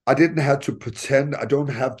I didn't have to pretend. I don't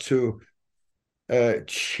have to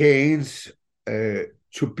change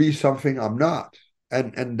to be something I'm not.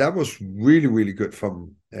 And that was really, really good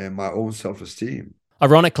from my own self-esteem.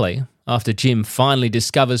 Ironically, after Jim finally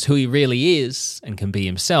discovers who he really is and can be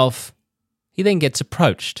himself, he then gets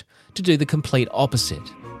approached to do the complete opposite,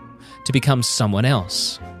 to become someone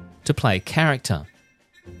else, to play a character,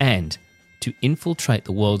 and to infiltrate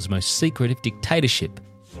the world's most secretive dictatorship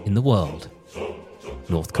in the world,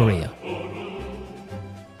 North Korea.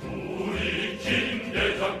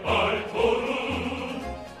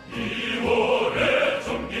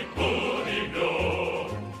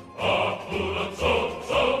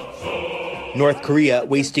 North Korea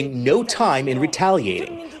wasting no time in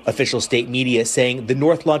retaliating. Official state media saying the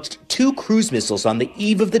North launched 2 cruise missiles on the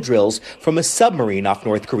eve of the drills from a submarine off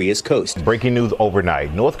North Korea's coast. Breaking news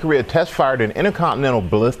overnight. North Korea test-fired an intercontinental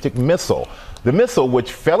ballistic missile. The missile,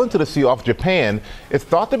 which fell into the sea off Japan, is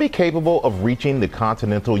thought to be capable of reaching the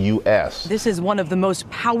continental U.S. This is one of the most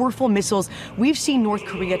powerful missiles we've seen North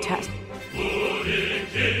Korea test.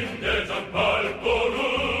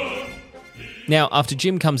 Now, after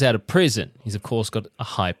Jim comes out of prison, he's of course got a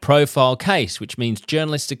high-profile case, which means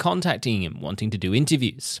journalists are contacting him, wanting to do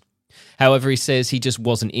interviews. However, he says he just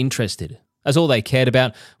wasn't interested, as all they cared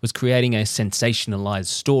about was creating a sensationalized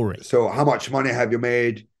story. So how much money have you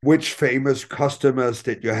made? Which famous customers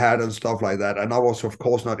did you had and stuff like that? And I was, of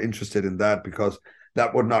course, not interested in that, because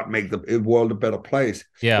that would not make the world a better place.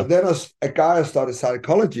 Yeah. But then a guy I started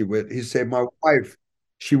psychology with, he said, my wife,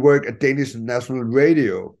 she worked at Danish National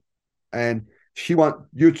Radio, and she wants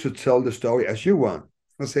you to tell the story as you want.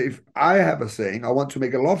 I say, if I have a saying, I want to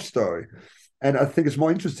make a love story. And I think it's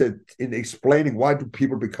more interested in explaining why do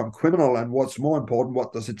people become criminal, and what's more important,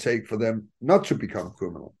 what does it take for them not to become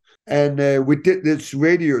criminal. And we did this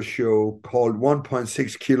radio show called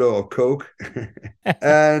 1.6 Kilo of Coke.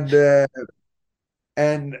 and the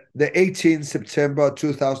 18th September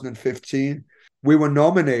 2015, we were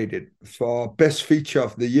nominated for Best Feature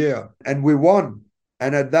of the Year, and we won.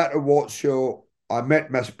 And at that award show, I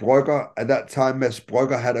met Mads Brygger. At that time, Mads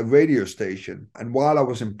Brygger had a radio station. And while I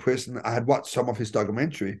was in prison, I had watched some of his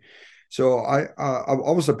documentary. So I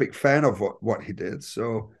was a big fan of what he did.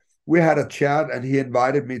 So we had a chat, and he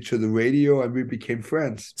invited me to the radio, and we became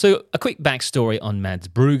friends. So a quick backstory on Mads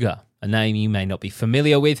Brygger, a name you may not be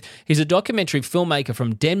familiar with. He's a documentary filmmaker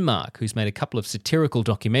from Denmark who's made a couple of satirical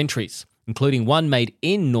documentaries, including one made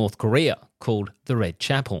in North Korea called The Red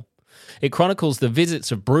Chapel. It chronicles the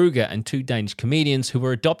visits of Brugger and two Danish comedians who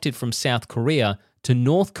were adopted from South Korea to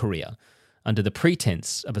North Korea under the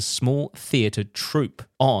pretense of a small theatre troupe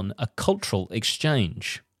on a cultural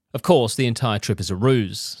exchange. Of course, the entire trip is a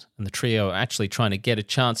ruse, and the trio are actually trying to get a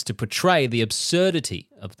chance to portray the absurdity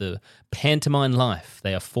of the pantomime life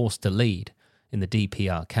they are forced to lead in the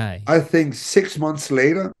DPRK. I think 6 months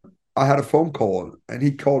later, I had a phone call, and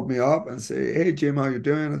he called me up and said, "Hey, Jim, how you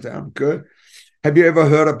doing?" I said, "I'm good. Have you ever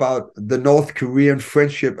heard about the North Korean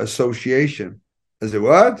Friendship Association?" I said,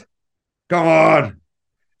 "What? Come on."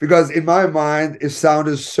 Because in my mind, it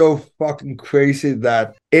sounded so fucking crazy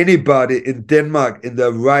that anybody in Denmark in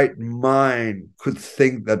their right mind could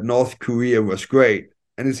think that North Korea was great.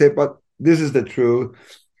 And he said, "But this is the truth."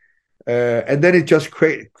 And then he just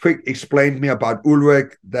quick explained me about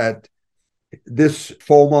Ulrik, that this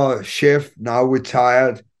former chef, now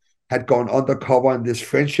retired, had gone undercover in this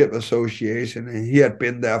friendship association, and he had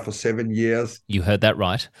been there for 7 years. You heard that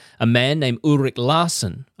right. A man named Ulrik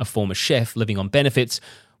Larsen, a former chef living on benefits,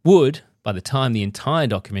 would, by the time the entire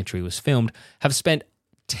documentary was filmed, have spent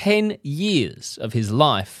 10 years of his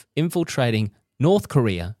life infiltrating North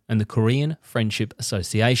Korea and the Korean Friendship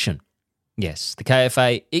Association. Yes, the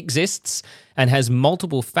KFA exists and has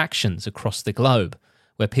multiple factions across the globe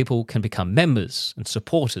where people can become members and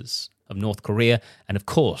supporters of North Korea and, of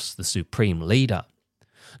course, the supreme leader.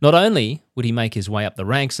 Not only would he make his way up the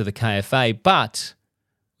ranks of the KFA, but,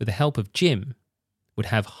 with the help of Jim, would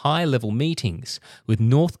have high-level meetings with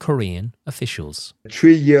North Korean officials.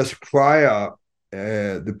 3 years prior,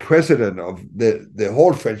 the president of the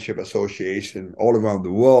whole Friendship Association all around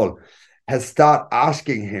the world had started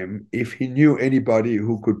asking him if he knew anybody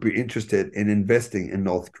who could be interested in investing in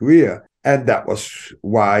North Korea. And that was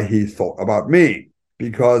why he thought about me.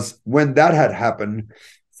 Because when that had happened,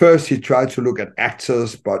 first he tried to look at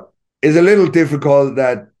actors, but it's a little difficult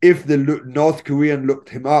that if the North Korean looked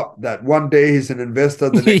him up, that one day he's an investor,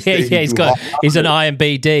 the next day he's an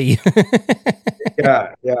IMBD.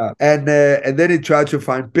 yeah. And then he tried to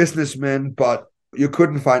find businessmen, but you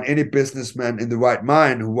couldn't find any businessman in the right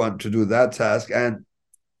mind who wanted to do that task. And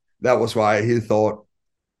that was why he thought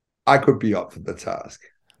I could be up for the task.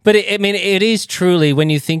 But it is truly, when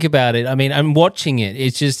you think about it, I'm watching it,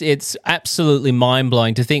 it's absolutely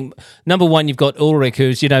mind-blowing to think, number one, you've got Ulrik,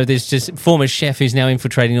 who's, there's just former chef who's now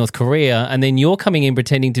infiltrating North Korea, and then you're coming in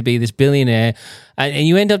pretending to be this billionaire, and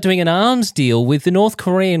you end up doing an arms deal with the North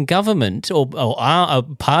Korean government, or a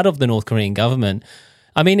part of the North Korean government.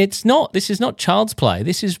 This is not child's play.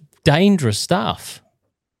 This is dangerous stuff.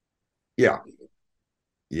 Yeah.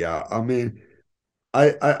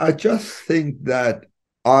 I just think that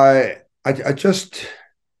I just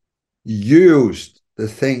used the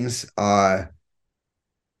things I've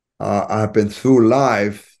been through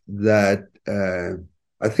life, that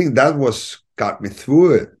I think that got me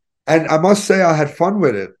through it. And I must say I had fun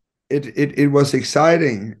with it. It was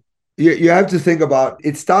exciting. You have to think about,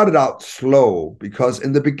 it started out slow, because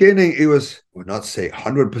in the beginning it was, I would not say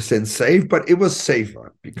 100% safe, but it was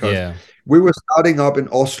safer because we were starting up in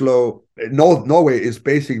Oslo. Norway is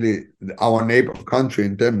basically our neighbor country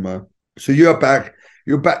in Denmark. So you're back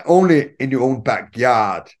only in your own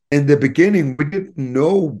backyard. In the beginning, we didn't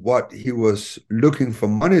know what he was looking for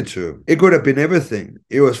money to. It could have been everything.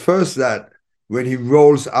 It was first that when he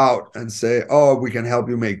rolls out and say, "Oh, we can help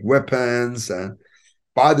you make weapons, and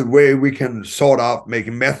by the way, we can sort out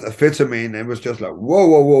making methamphetamine," it was just like,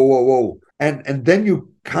 whoa. And then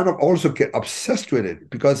you kind of also get obsessed with it,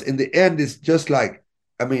 because in the end, it's just like,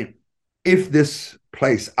 if this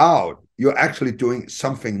plays out, you're actually doing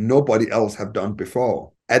something nobody else have done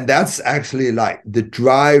before. And that's actually like the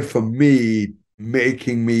drive for me,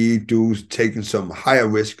 making me taking some higher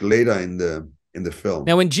risk later in the film.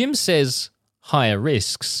 Now, when Jim says higher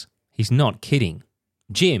risks, He's not kidding.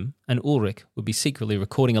 Jim and Ulrich would be secretly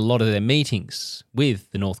recording a lot of their meetings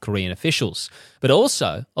with the North Korean officials, but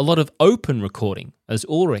also a lot of open recording, as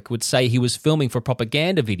Ulrich would say he was filming for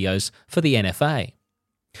propaganda videos for the NFA.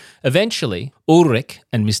 Eventually, Ulrich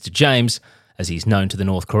and Mr. James, as he's known to the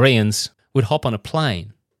North Koreans, would hop on a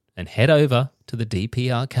plane and head over to the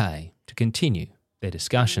DPRK to continue their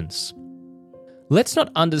discussions. Let's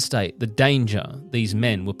not understate the danger these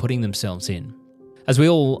men were putting themselves in. As we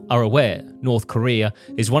all are aware, North Korea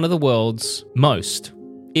is one of the world's most,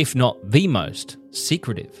 if not the most,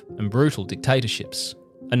 secretive and brutal dictatorships.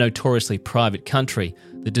 A notoriously private country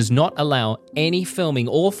that does not allow any filming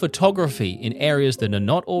or photography in areas that are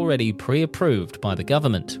not already pre-approved by the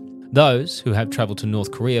government. Those who have travelled to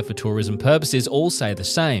North Korea for tourism purposes all say the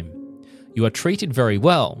same. You are treated very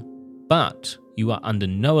well, but you are under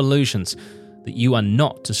no illusions that you are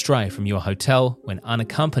not to stray from your hotel when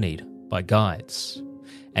unaccompanied by guides.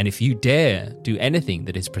 And if you dare do anything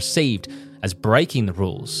that is perceived as breaking the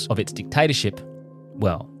rules of its dictatorship,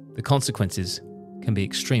 well, the consequences can be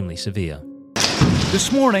extremely severe.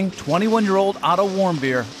 This morning, 21-year-old Otto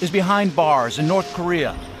Warmbier is behind bars in North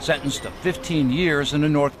Korea, sentenced to 15 years in a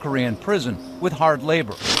North Korean prison with hard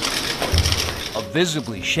labor. A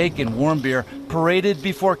visibly shaken Warmbier paraded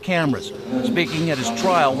before cameras, speaking at his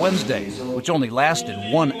trial Wednesday, which only lasted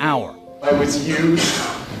 1 hour. I was used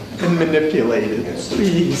and manipulated.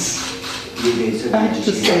 Please, act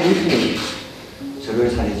to save me.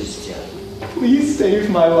 Please save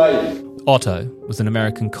my life. Otto was an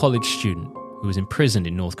American college student who was imprisoned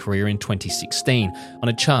in North Korea in 2016 on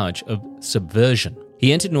a charge of subversion.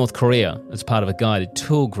 He entered North Korea as part of a guided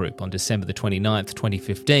tour group on December the 29th,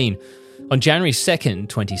 2015. On January 2nd,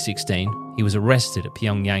 2016, he was arrested at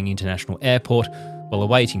Pyongyang International Airport while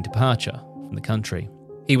awaiting departure from the country.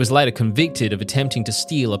 He was later convicted of attempting to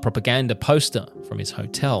steal a propaganda poster from his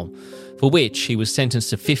hotel, for which he was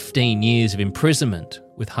sentenced to 15 years of imprisonment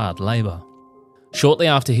with hard labour. Shortly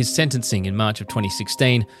after his sentencing in March of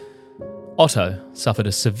 2016, Otto suffered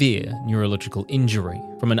a severe neurological injury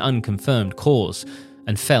from an unconfirmed cause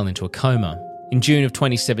and fell into a coma. In June of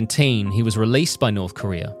 2017, he was released by North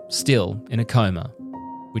Korea, still in a coma,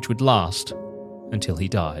 which would last until he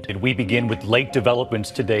died. And we begin with late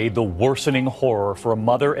developments today, the worsening horror for a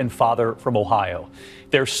mother and father from Ohio.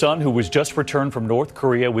 Their son, who was just returned from North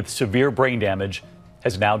Korea with severe brain damage,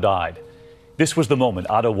 has now died. This was the moment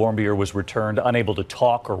Otto Warmbier was returned, unable to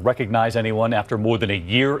talk or recognize anyone after more than a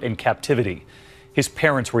year in captivity. His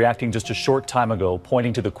parents reacting just a short time ago,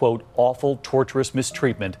 pointing to the, quote, awful, torturous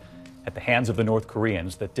mistreatment at the hands of the North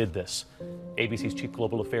Koreans that did this. ABC's chief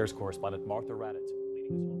global affairs correspondent Martha Raddatz leading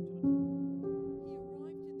us home.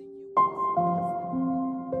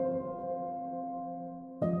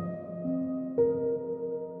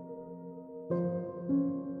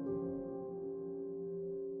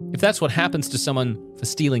 If that's what happens to someone for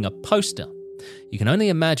stealing a poster, you can only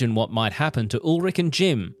imagine what might happen to Ulrich and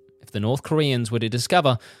Jim if the North Koreans were to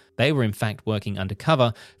discover they were in fact working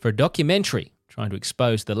undercover for a documentary trying to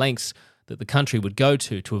expose the lengths that the country would go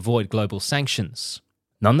to avoid global sanctions.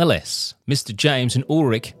 Nonetheless, Mr. James and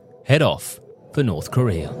Ulrich head off for North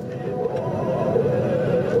Korea.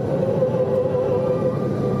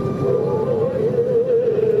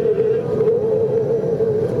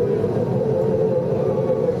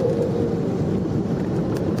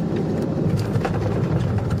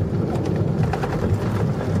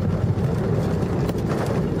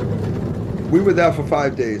 We were there for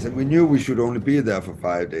 5 days, and we knew we should only be there for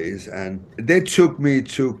 5 days. And they took me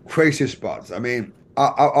to crazy spots. I mean,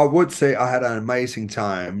 I would say I had an amazing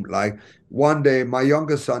time. Like one day, my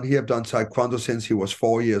youngest son, he had done taekwondo since he was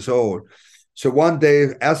 4 years old. So one day,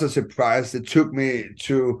 as a surprise, they took me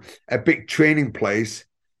to a big training place,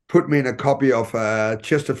 put me in a copy of a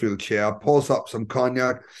Chesterfield chair, pulls up some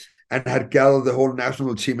cognac, and had gathered the whole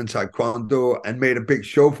national team in taekwondo and made a big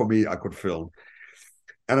show for me I could film.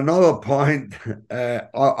 And another point,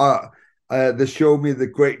 they showed me the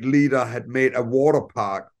great leader had made a water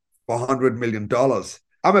park for $100 million.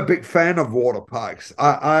 I'm a big fan of water parks.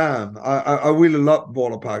 I am. I really love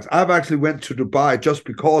water parks. I've actually went to Dubai just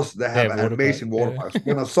because they have an amazing water parks.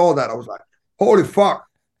 When I saw that, I was like, holy fuck,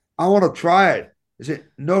 I want to try it. They said,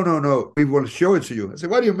 no, we will show it to you. I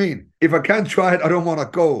said, what do you mean? If I can't try it, I don't want to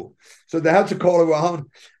go. So they had to call around.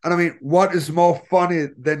 And I mean, what is more funny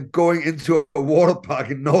than going into a water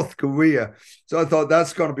park in North Korea? So I thought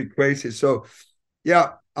that's going to be crazy. So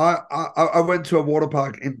yeah, I went to a water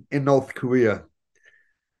park in North Korea.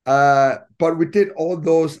 But we did all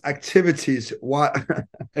those activities while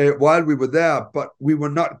we were there, but we were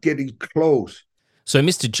not getting close. So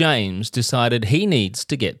Mr. James decided he needs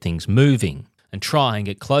to get things moving. and try and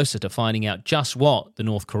get closer to finding out just what the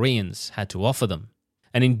North Koreans had to offer them.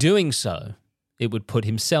 And in doing so, it would put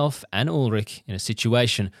himself and Ulrich in a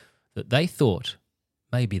situation that they thought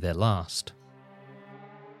may be their last.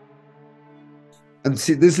 And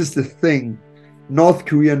see, this is the thing. North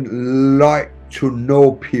Korean like to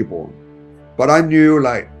know people. But I knew,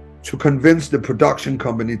 like, to convince the production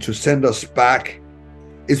company to send us back,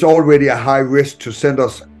 it's already a high risk to send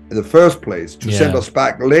us in the first place. To send us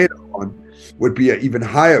back later on would be an even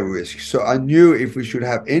higher risk. So I knew if we should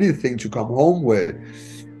have anything to come home with,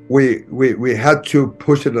 we had to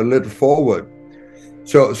push it a little forward.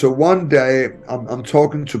 So one day I'm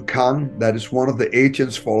talking to Kang, that is one of the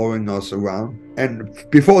agents following us around. And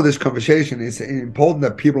before this conversation, it's important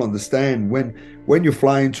that people understand when you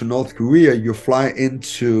fly into North Korea, you fly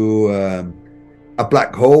into a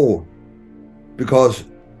black hole because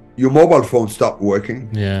your mobile phone stopped working.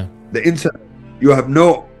 Yeah. The internet, you have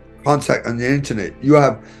no contact on the internet. You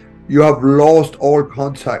have lost all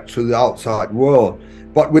contact to the outside world.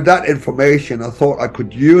 But with that information, I thought I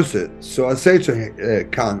could use it. So I say to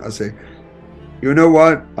Kang, I say, you know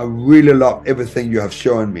what? I really love everything you have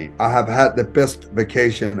shown me. I have had the best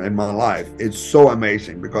vacation in my life. It's so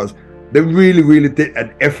amazing because they really, really did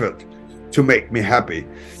an effort to make me happy.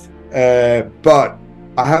 But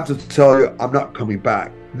I have to tell you, I'm not coming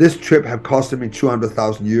back. This trip have costed me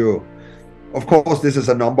 200,000 euro. Of course, this is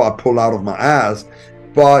a number I pull out of my ass,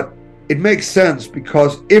 but it makes sense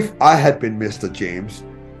because if I had been Mr. James,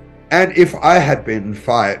 and if I had been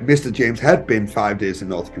Mr. James had been 5 days in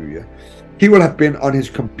North Korea, he would have been on his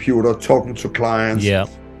computer talking to clients,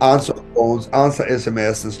 answer phones, answer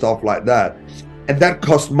SMS and stuff like that. And that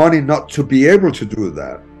costs money not to be able to do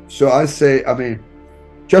that. So I say, I mean,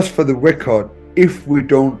 just for the record, if we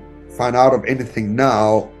don't find out of anything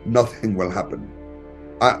now, nothing will happen.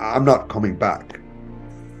 I'm not coming back.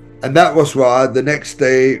 And that was why the next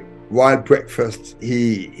day, while breakfast,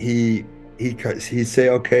 he say,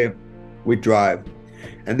 okay, we drive.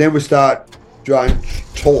 And then we start driving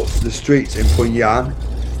towards the streets in Pyongyang.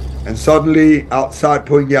 And suddenly outside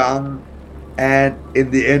Pyongyang, and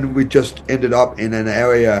in the end, we just ended up in an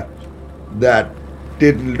area that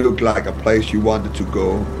didn't look like a place you wanted to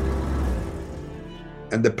go.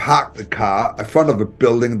 And they parked the car in front of a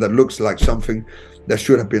building that looks like something that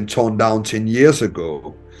should have been torn down 10 years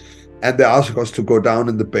ago. And they asked us to go down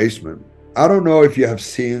in the basement. I don't know if you have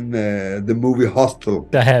seen the movie Hostel.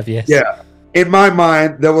 I have, yes. Yeah. In my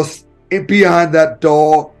mind, there was behind that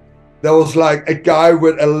door, there was like a guy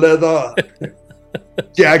with a leather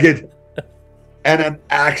jacket and an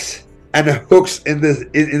axe and hooks in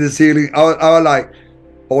the ceiling. I was like,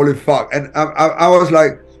 holy fuck. And I was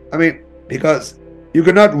like, I mean, because you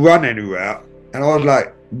cannot run anywhere. And I was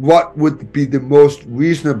like, what would be the most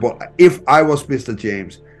reasonable if I was Mr.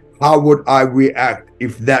 James? How would I react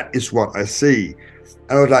if that is what I see?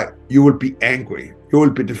 And I was like, you will be angry. You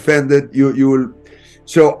will be defended. You will.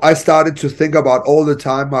 So I started to think about all the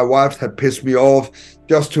time my wife had pissed me off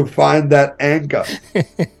just to find that anger.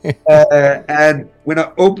 And when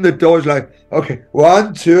I opened the door, it's like, okay,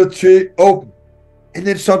 1, 2, 3, open. And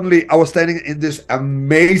then suddenly I was standing in this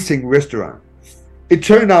amazing restaurant. It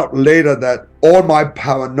turned out later that all my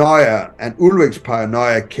paranoia and Ulrich's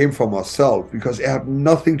paranoia came from ourselves because it had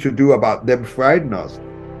nothing to do about them frightening us.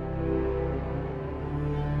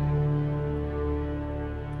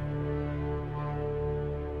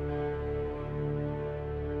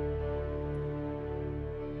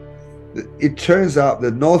 It turns out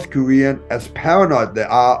that North Korean, as paranoid they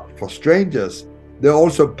are for strangers, they're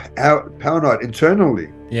also paranoid internally.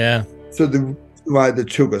 Yeah. So the reason why they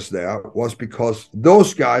took us there was because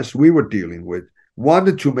those guys we were dealing with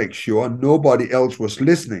wanted to make sure nobody else was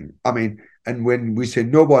listening. I mean, and when we say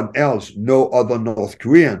no one else, no other North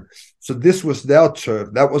Korean. So this was their turf.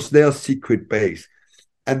 That was their secret base.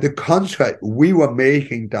 And the contract we were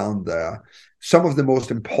making down there, some of the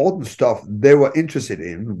most important stuff they were interested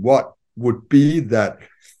in, what would be that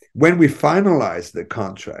when we finalize the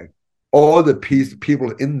contract, all the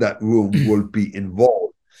people in that room will be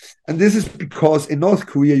involved. And this is because in North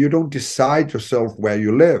Korea, you don't decide yourself where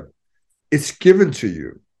you live. It's given to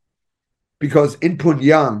you. Because in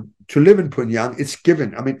Pyongyang, to live in Pyongyang, it's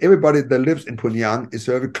given. I mean, everybody that lives in Pyongyang is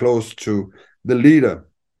very close to the leader.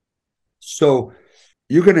 So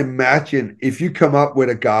you can imagine if you come up with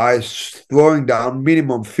a guy throwing down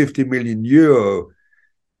minimum 50 million euro,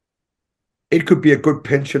 it could be a good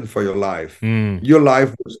pension for your life. Your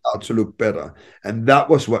life will start to look better. And that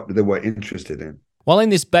was what they were interested in. While in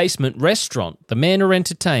this basement restaurant, the men are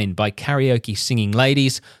entertained by karaoke singing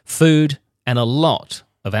ladies, food, and a lot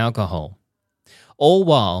of alcohol. All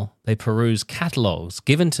while they peruse catalogues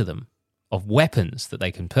given to them of weapons that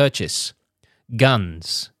they can purchase.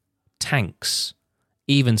 Guns, tanks,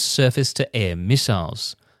 even surface-to-air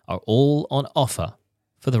missiles are all on offer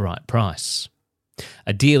for the right price.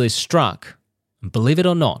 A deal is struck, and believe it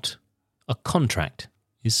or not, a contract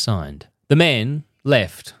is signed. The men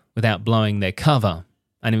left without blowing their cover,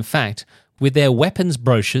 and in fact, with their weapons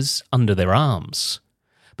brochures under their arms.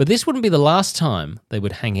 But this wouldn't be the last time they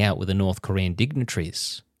would hang out with the North Korean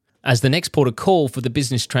dignitaries, as the next port of call for the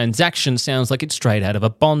business transaction sounds like it's straight out of a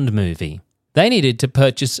Bond movie. They needed to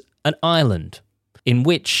purchase an island in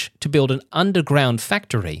which to build an underground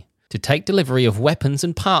factory to take delivery of weapons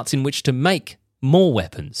and parts in which to make more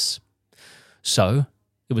weapons. So,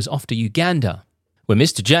 it was off to Uganda, where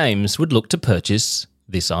Mr. James would look to purchase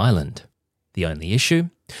this island. The only issue?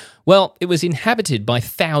 Well, it was inhabited by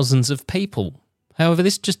thousands of people. However,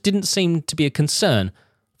 this just didn't seem to be a concern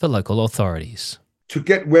for local authorities. To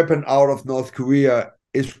get weapon out of North Korea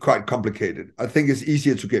is quite complicated. I think it's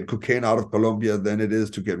easier to get cocaine out of Colombia than it is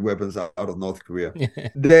to get weapons out of North Korea.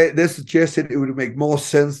 They suggested it would make more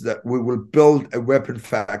sense that we will build a weapon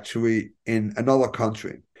factory in another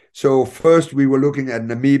country. So first we were looking at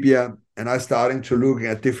Namibia, and I started to look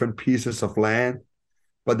at different pieces of land,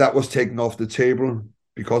 but that was taken off the table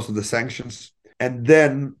because of the sanctions. And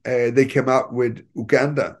then they came out with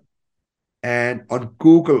Uganda. And on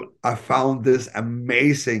Google, I found this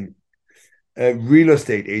amazing real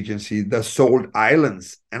estate agency that sold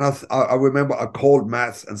islands. And I remember I called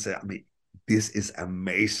Mats and said, this is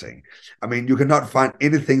amazing. You cannot find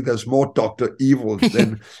anything that's more Dr. Evil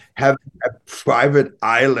than having a private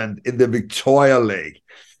island in the Victoria Lake.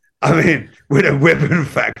 With a weapon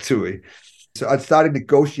factory. So I started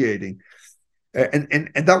negotiating. And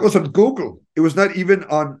that was on Google. It was not even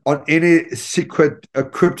on any secret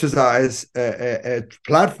cryptocized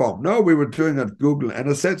platform. No, we were doing it on Google. And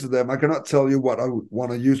I said to them, I cannot tell you what I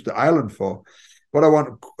want to use the island for, but I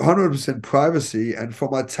want 100% privacy. And for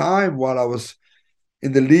my time while I was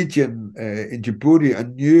in the Legion in Djibouti, I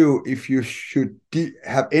knew if you should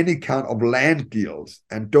have any kind of land deals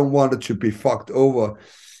and don't want it to be fucked over,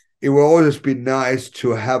 it will always be nice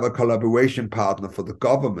to have a collaboration partner for the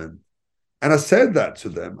government. And I said that to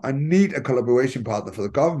them. I need a collaboration partner for the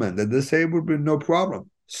government. And they say it would be no problem.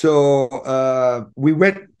 So we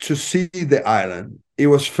went to see the island. It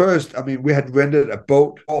was first, we had rented a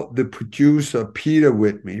boat. The producer, Peter,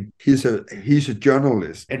 with me, he's a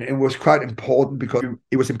journalist. And it was quite important because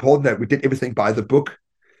it was important that we did everything by the book.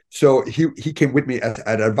 So he came with me as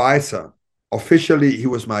an advisor. Officially, he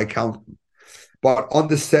was my accountant. But on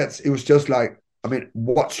the sets, it was just like,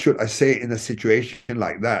 what should I say in a situation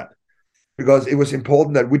like that? Because it was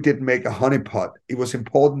important that we didn't make a honeypot. It was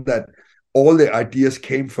important that all the ideas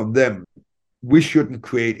came from them. We shouldn't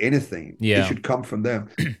create anything. It should come from them.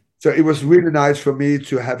 So it was really nice for me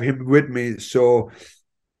to have him with me. So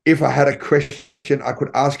if I had a question, I could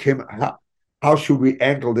ask him, how should we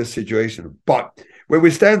angle this situation? But when we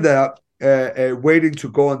stand there waiting to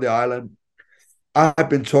go on the island, I've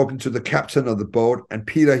been talking to the captain of the boat, and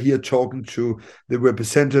Peter here talking to the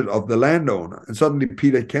representative of the landowner. And suddenly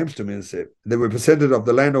Peter came to me and said, the representative of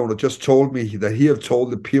the landowner just told me that he have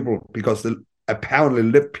told the people, because they apparently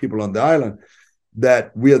live people on the island,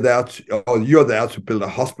 that you're there to build a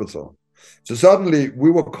hospital. So suddenly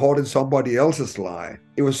we were caught in somebody else's lie.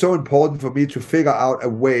 It was so important for me to figure out a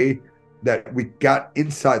way that we got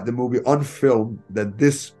inside the movie on film, that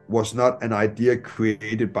this was not an idea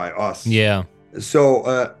created by us. Yeah.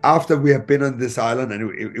 So after we have been on this island,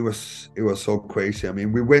 and it was so crazy.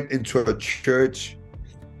 We went into a church,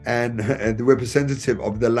 and the representative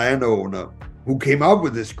of the landowner who came up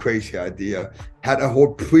with this crazy idea had a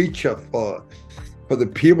whole preacher for the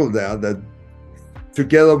people there, that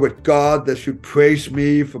together with God, they should praise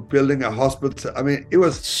me for building a hospital. It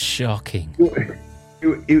was shocking.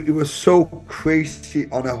 It was so crazy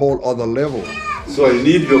on a whole other level. So I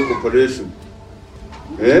need your cooperation.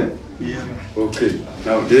 Yeah? Okay,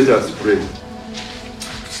 now let us pray.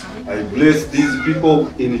 I bless these people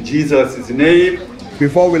in Jesus' name.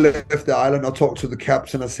 Before we left the island, I talked to the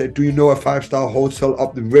captain. I said, do you know a 5-star hotel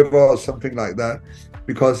up the river or something like that?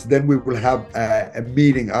 Because then we will have a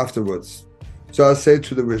meeting afterwards. So I said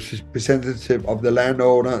to the representative of the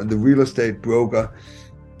landowner and the real estate broker,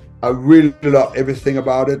 I really love everything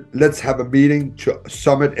about it. Let's have a meeting to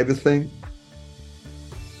summit everything.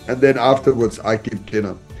 And then afterwards, I give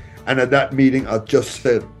dinner. And at that meeting, I just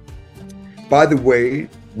said, by the way,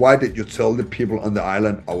 why did you tell the people on the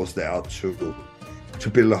island I was there to to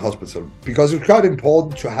build a hospital, because it's quite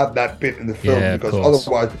important to have that bit in the film, because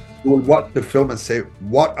otherwise you will watch the film and say,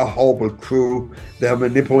 what a horrible crew, they have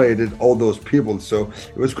manipulated all those people. So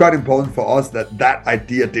it was quite important for us that that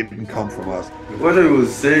idea didn't come from us. What I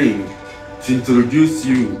was saying, to introduce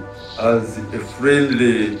you as a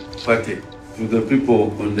friendly party to the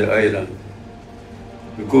people on the island,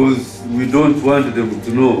 because we don't want them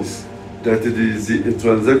to know that it is a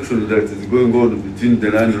transaction that is going on between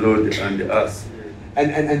the landlord and us.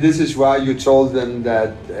 And this is why you told them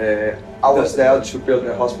that I was there to build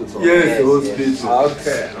a hospital. Yes, hospital.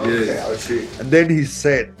 Okay, yes. I see. And then he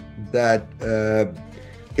said that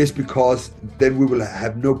it's because then we will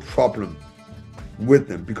have no problem with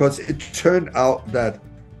them, because it turned out that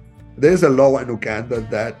there's a law in Uganda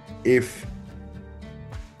that if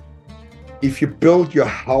you build your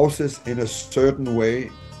houses in a certain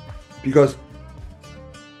way, because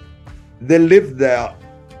they live there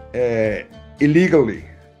illegally.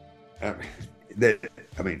 They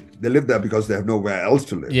live there because they have nowhere else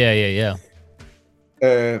to live. Yeah.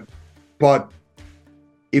 But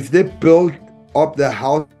if they build up their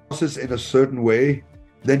houses in a certain way,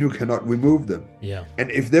 then you cannot remove them. Yeah.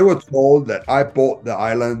 And if they were told that I bought the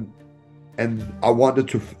island and I wanted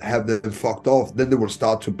to have them fucked off, then they will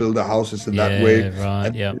start to build their houses in that way. Right,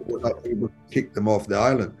 and they were not able to kick them off the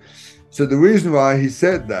island. So the reason why he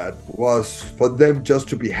said that was for them just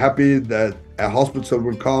to be happy that a hospital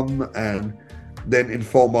will come, and then in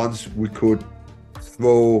 4 months we could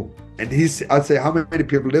throw. And I'd say, how many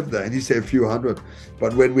people live there? And he said a few hundred.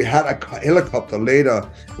 But when we had a helicopter later,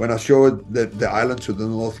 when I showed the island to the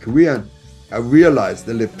North Korean, I realized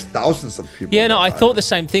there lived thousands of people. Yeah, no, I thought the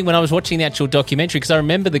same thing when I was watching the actual documentary, because I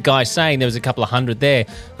remember the guy saying there was a couple of hundred there.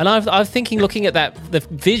 And I was thinking, looking at the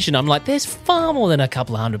vision, I'm like, there's far more than a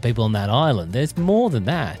couple of hundred people on that island. There's more than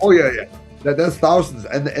that. Oh, yeah. There's thousands.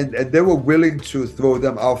 And they were willing to throw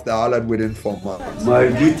them off the island within 4 months. My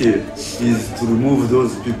duty is to remove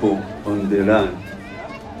those people on the land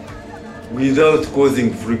without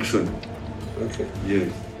causing friction. Okay.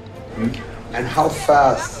 Yes. And how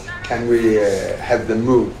fast can we have them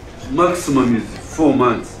move? Maximum is 4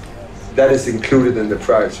 months. That is included in the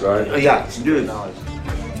price, right? Yeah, it's good.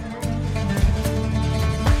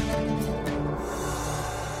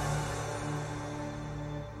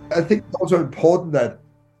 I think it's also important that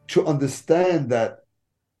to understand that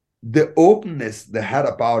the openness they had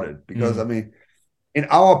about it, because I mean, in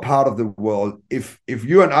our part of the world, if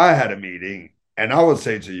you and I had a meeting and I would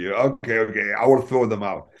say to you, okay, I will throw them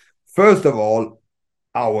out. First of all,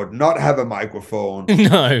 I would not have a microphone.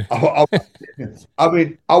 No. I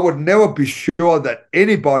mean, I would never be sure that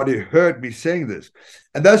anybody heard me saying this.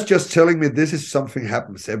 And that's just telling me this is something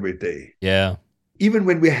happens every day. Yeah. Even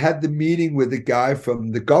when we had the meeting with the guy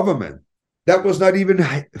from the government, that was not even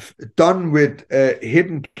done with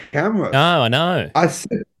hidden cameras. No, I know.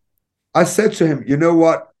 I said to him, you know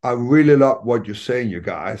what? I really love what you're saying, you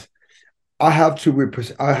guys. I have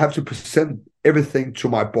to present everything to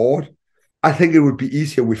my board. I think it would be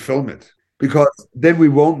easier we film it, because then we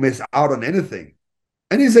won't miss out on anything.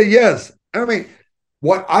 And he said, yes. I mean,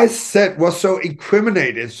 what I said was so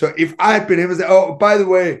incriminating. So if I had been him and said, oh, by the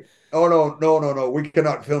way, oh, no, we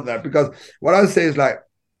cannot film that. Because what I say is like,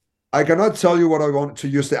 I cannot tell you what I want to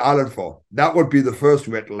use the island for. That would be the first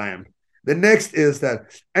red lamp. The next is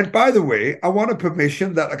that, and by the way, I want a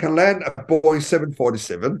permission that I can land a Boeing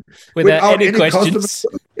 747 without any questions.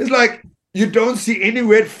 It's like, you don't see any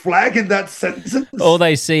red flag in that sentence. All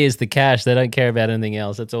they see is the cash. They don't care about anything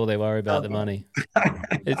else. That's all they worry about, the money.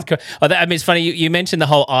 It's funny. You mentioned the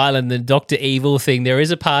whole island, the Dr. Evil thing. There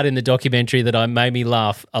is a part in the documentary that made me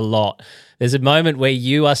laugh a lot. There's a moment where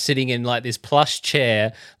you are sitting in like this plush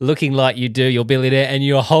chair, looking like you do your billionaire, and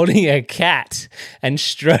you're holding a cat and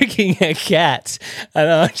stroking a cat. And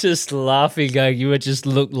I'm just laughing, going, you would just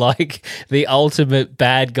look like the ultimate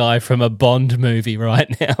bad guy from a Bond movie right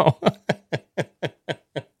now.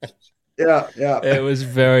 Yeah. It was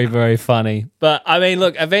very, very funny. But I mean,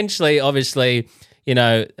 look, eventually, obviously, you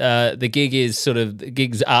know, the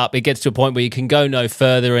gig's up. It gets to a point where you can go no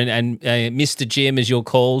further, and Mr. Jim, as you're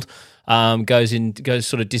called,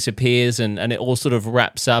 sort of disappears, and it all sort of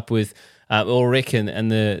wraps up with Ulrich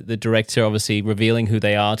and the director obviously revealing who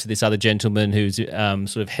they are to this other gentleman who's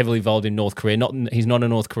sort of heavily involved in North Korea. He's not a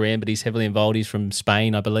North Korean, but he's heavily involved. He's from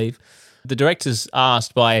Spain, I believe. The director's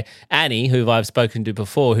asked by Annie, who I've spoken to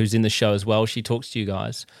before, who's in the show as well. She talks to you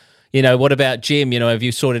guys. What about Jim? Have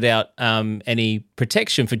you sorted out any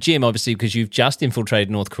protection for Jim? Obviously, because you've just infiltrated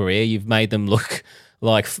North Korea, you've made them look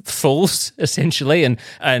like fools, essentially,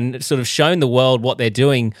 and sort of shown the world what they're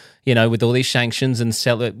doing, with all these sanctions and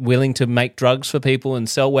willing to make drugs for people and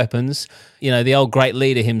sell weapons. The old great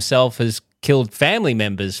leader himself has killed family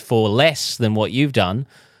members for less than what you've done.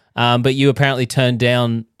 But you apparently turned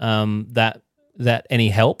down that any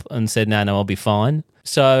help and said, no, I'll be fine.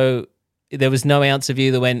 So there was no ounce of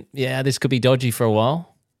you that went, yeah, this could be dodgy for a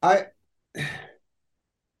while? I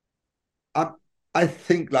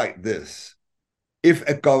think like this. If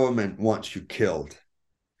a government wants you killed,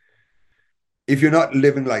 if you're not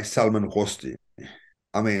living like Salman Rushdie,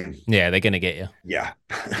 yeah, they're going to get you. Yeah.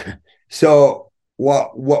 So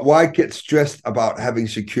why get stressed about having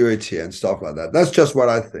security and stuff like that? That's just what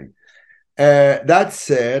I think. That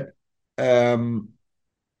said,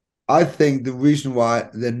 I think the reason why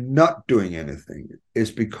they're not doing anything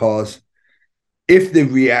is because if they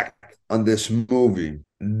react on this movie,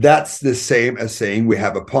 that's the same as saying we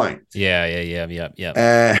have a point.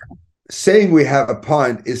 Yeah. Saying we have a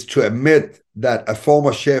point is to admit that a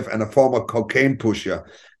former chef and a former cocaine pusher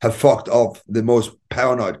have fucked off the most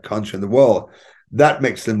paranoid country in the world. That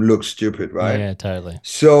makes them look stupid, right? Yeah, totally.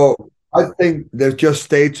 So I think they've just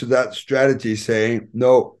stayed to that strategy, saying,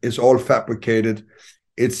 no, it's all fabricated.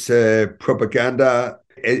 It's propaganda.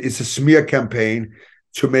 It's a smear campaign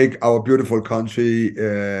to make our beautiful country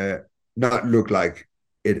not look like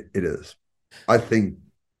it is. I think.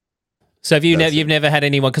 So you've never had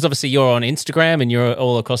anyone, because obviously you're on Instagram and you're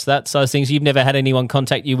all across that side of things, you've never had anyone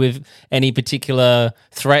contact you with any particular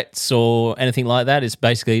threats or anything like that? It's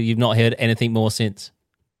basically you've not heard anything more since?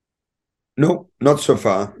 No, not so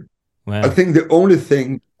far. Wow. I think the only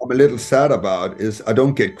thing I'm a little sad about is I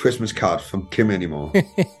don't get Christmas cards from Kim anymore.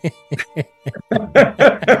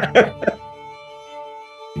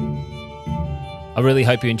 I really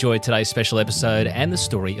hope you enjoyed today's special episode and the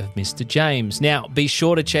story of Mr. James. Now, be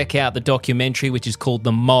sure to check out the documentary, which is called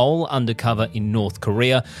The Mole, Undercover in North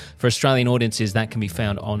Korea. For Australian audiences, that can be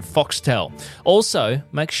found on Foxtel. Also,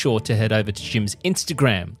 make sure to head over to Jim's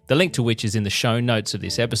Instagram, the link to which is in the show notes of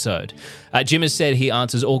this episode. Jim has said he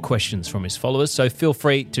answers all questions from his followers, so feel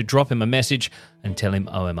free to drop him a message and tell him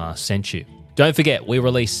OMR sent you. Don't forget, we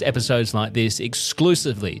release episodes like this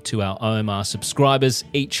exclusively to our OMR subscribers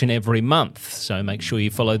each and every month. So make sure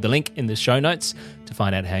you follow the link in the show notes to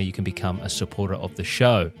find out how you can become a supporter of the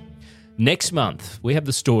show. Next month, we have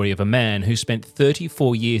the story of a man who spent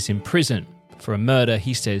 34 years in prison for a murder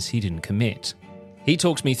he says he didn't commit. He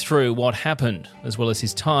talks me through what happened, as well as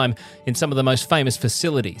his time in some of the most famous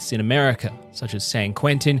facilities in America, such as San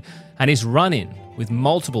Quentin, and his run-in with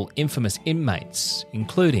multiple infamous inmates,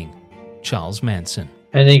 including Charles Manson.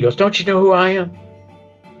 And then he goes, don't you know who I am?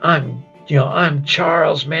 I'm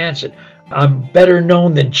Charles Manson. I'm better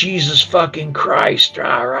known than Jesus fucking Christ.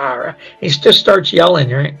 Rah, rah, rah. He just starts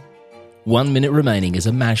yelling, right? 1 Minute Remaining is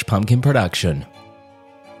a Mash Pumpkin production.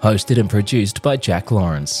 Hosted and produced by Jack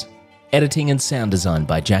Lawrence. Editing and sound design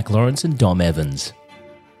by Jack Lawrence and Dom Evans.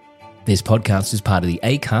 This podcast is part of the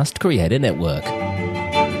Acast Creator Network.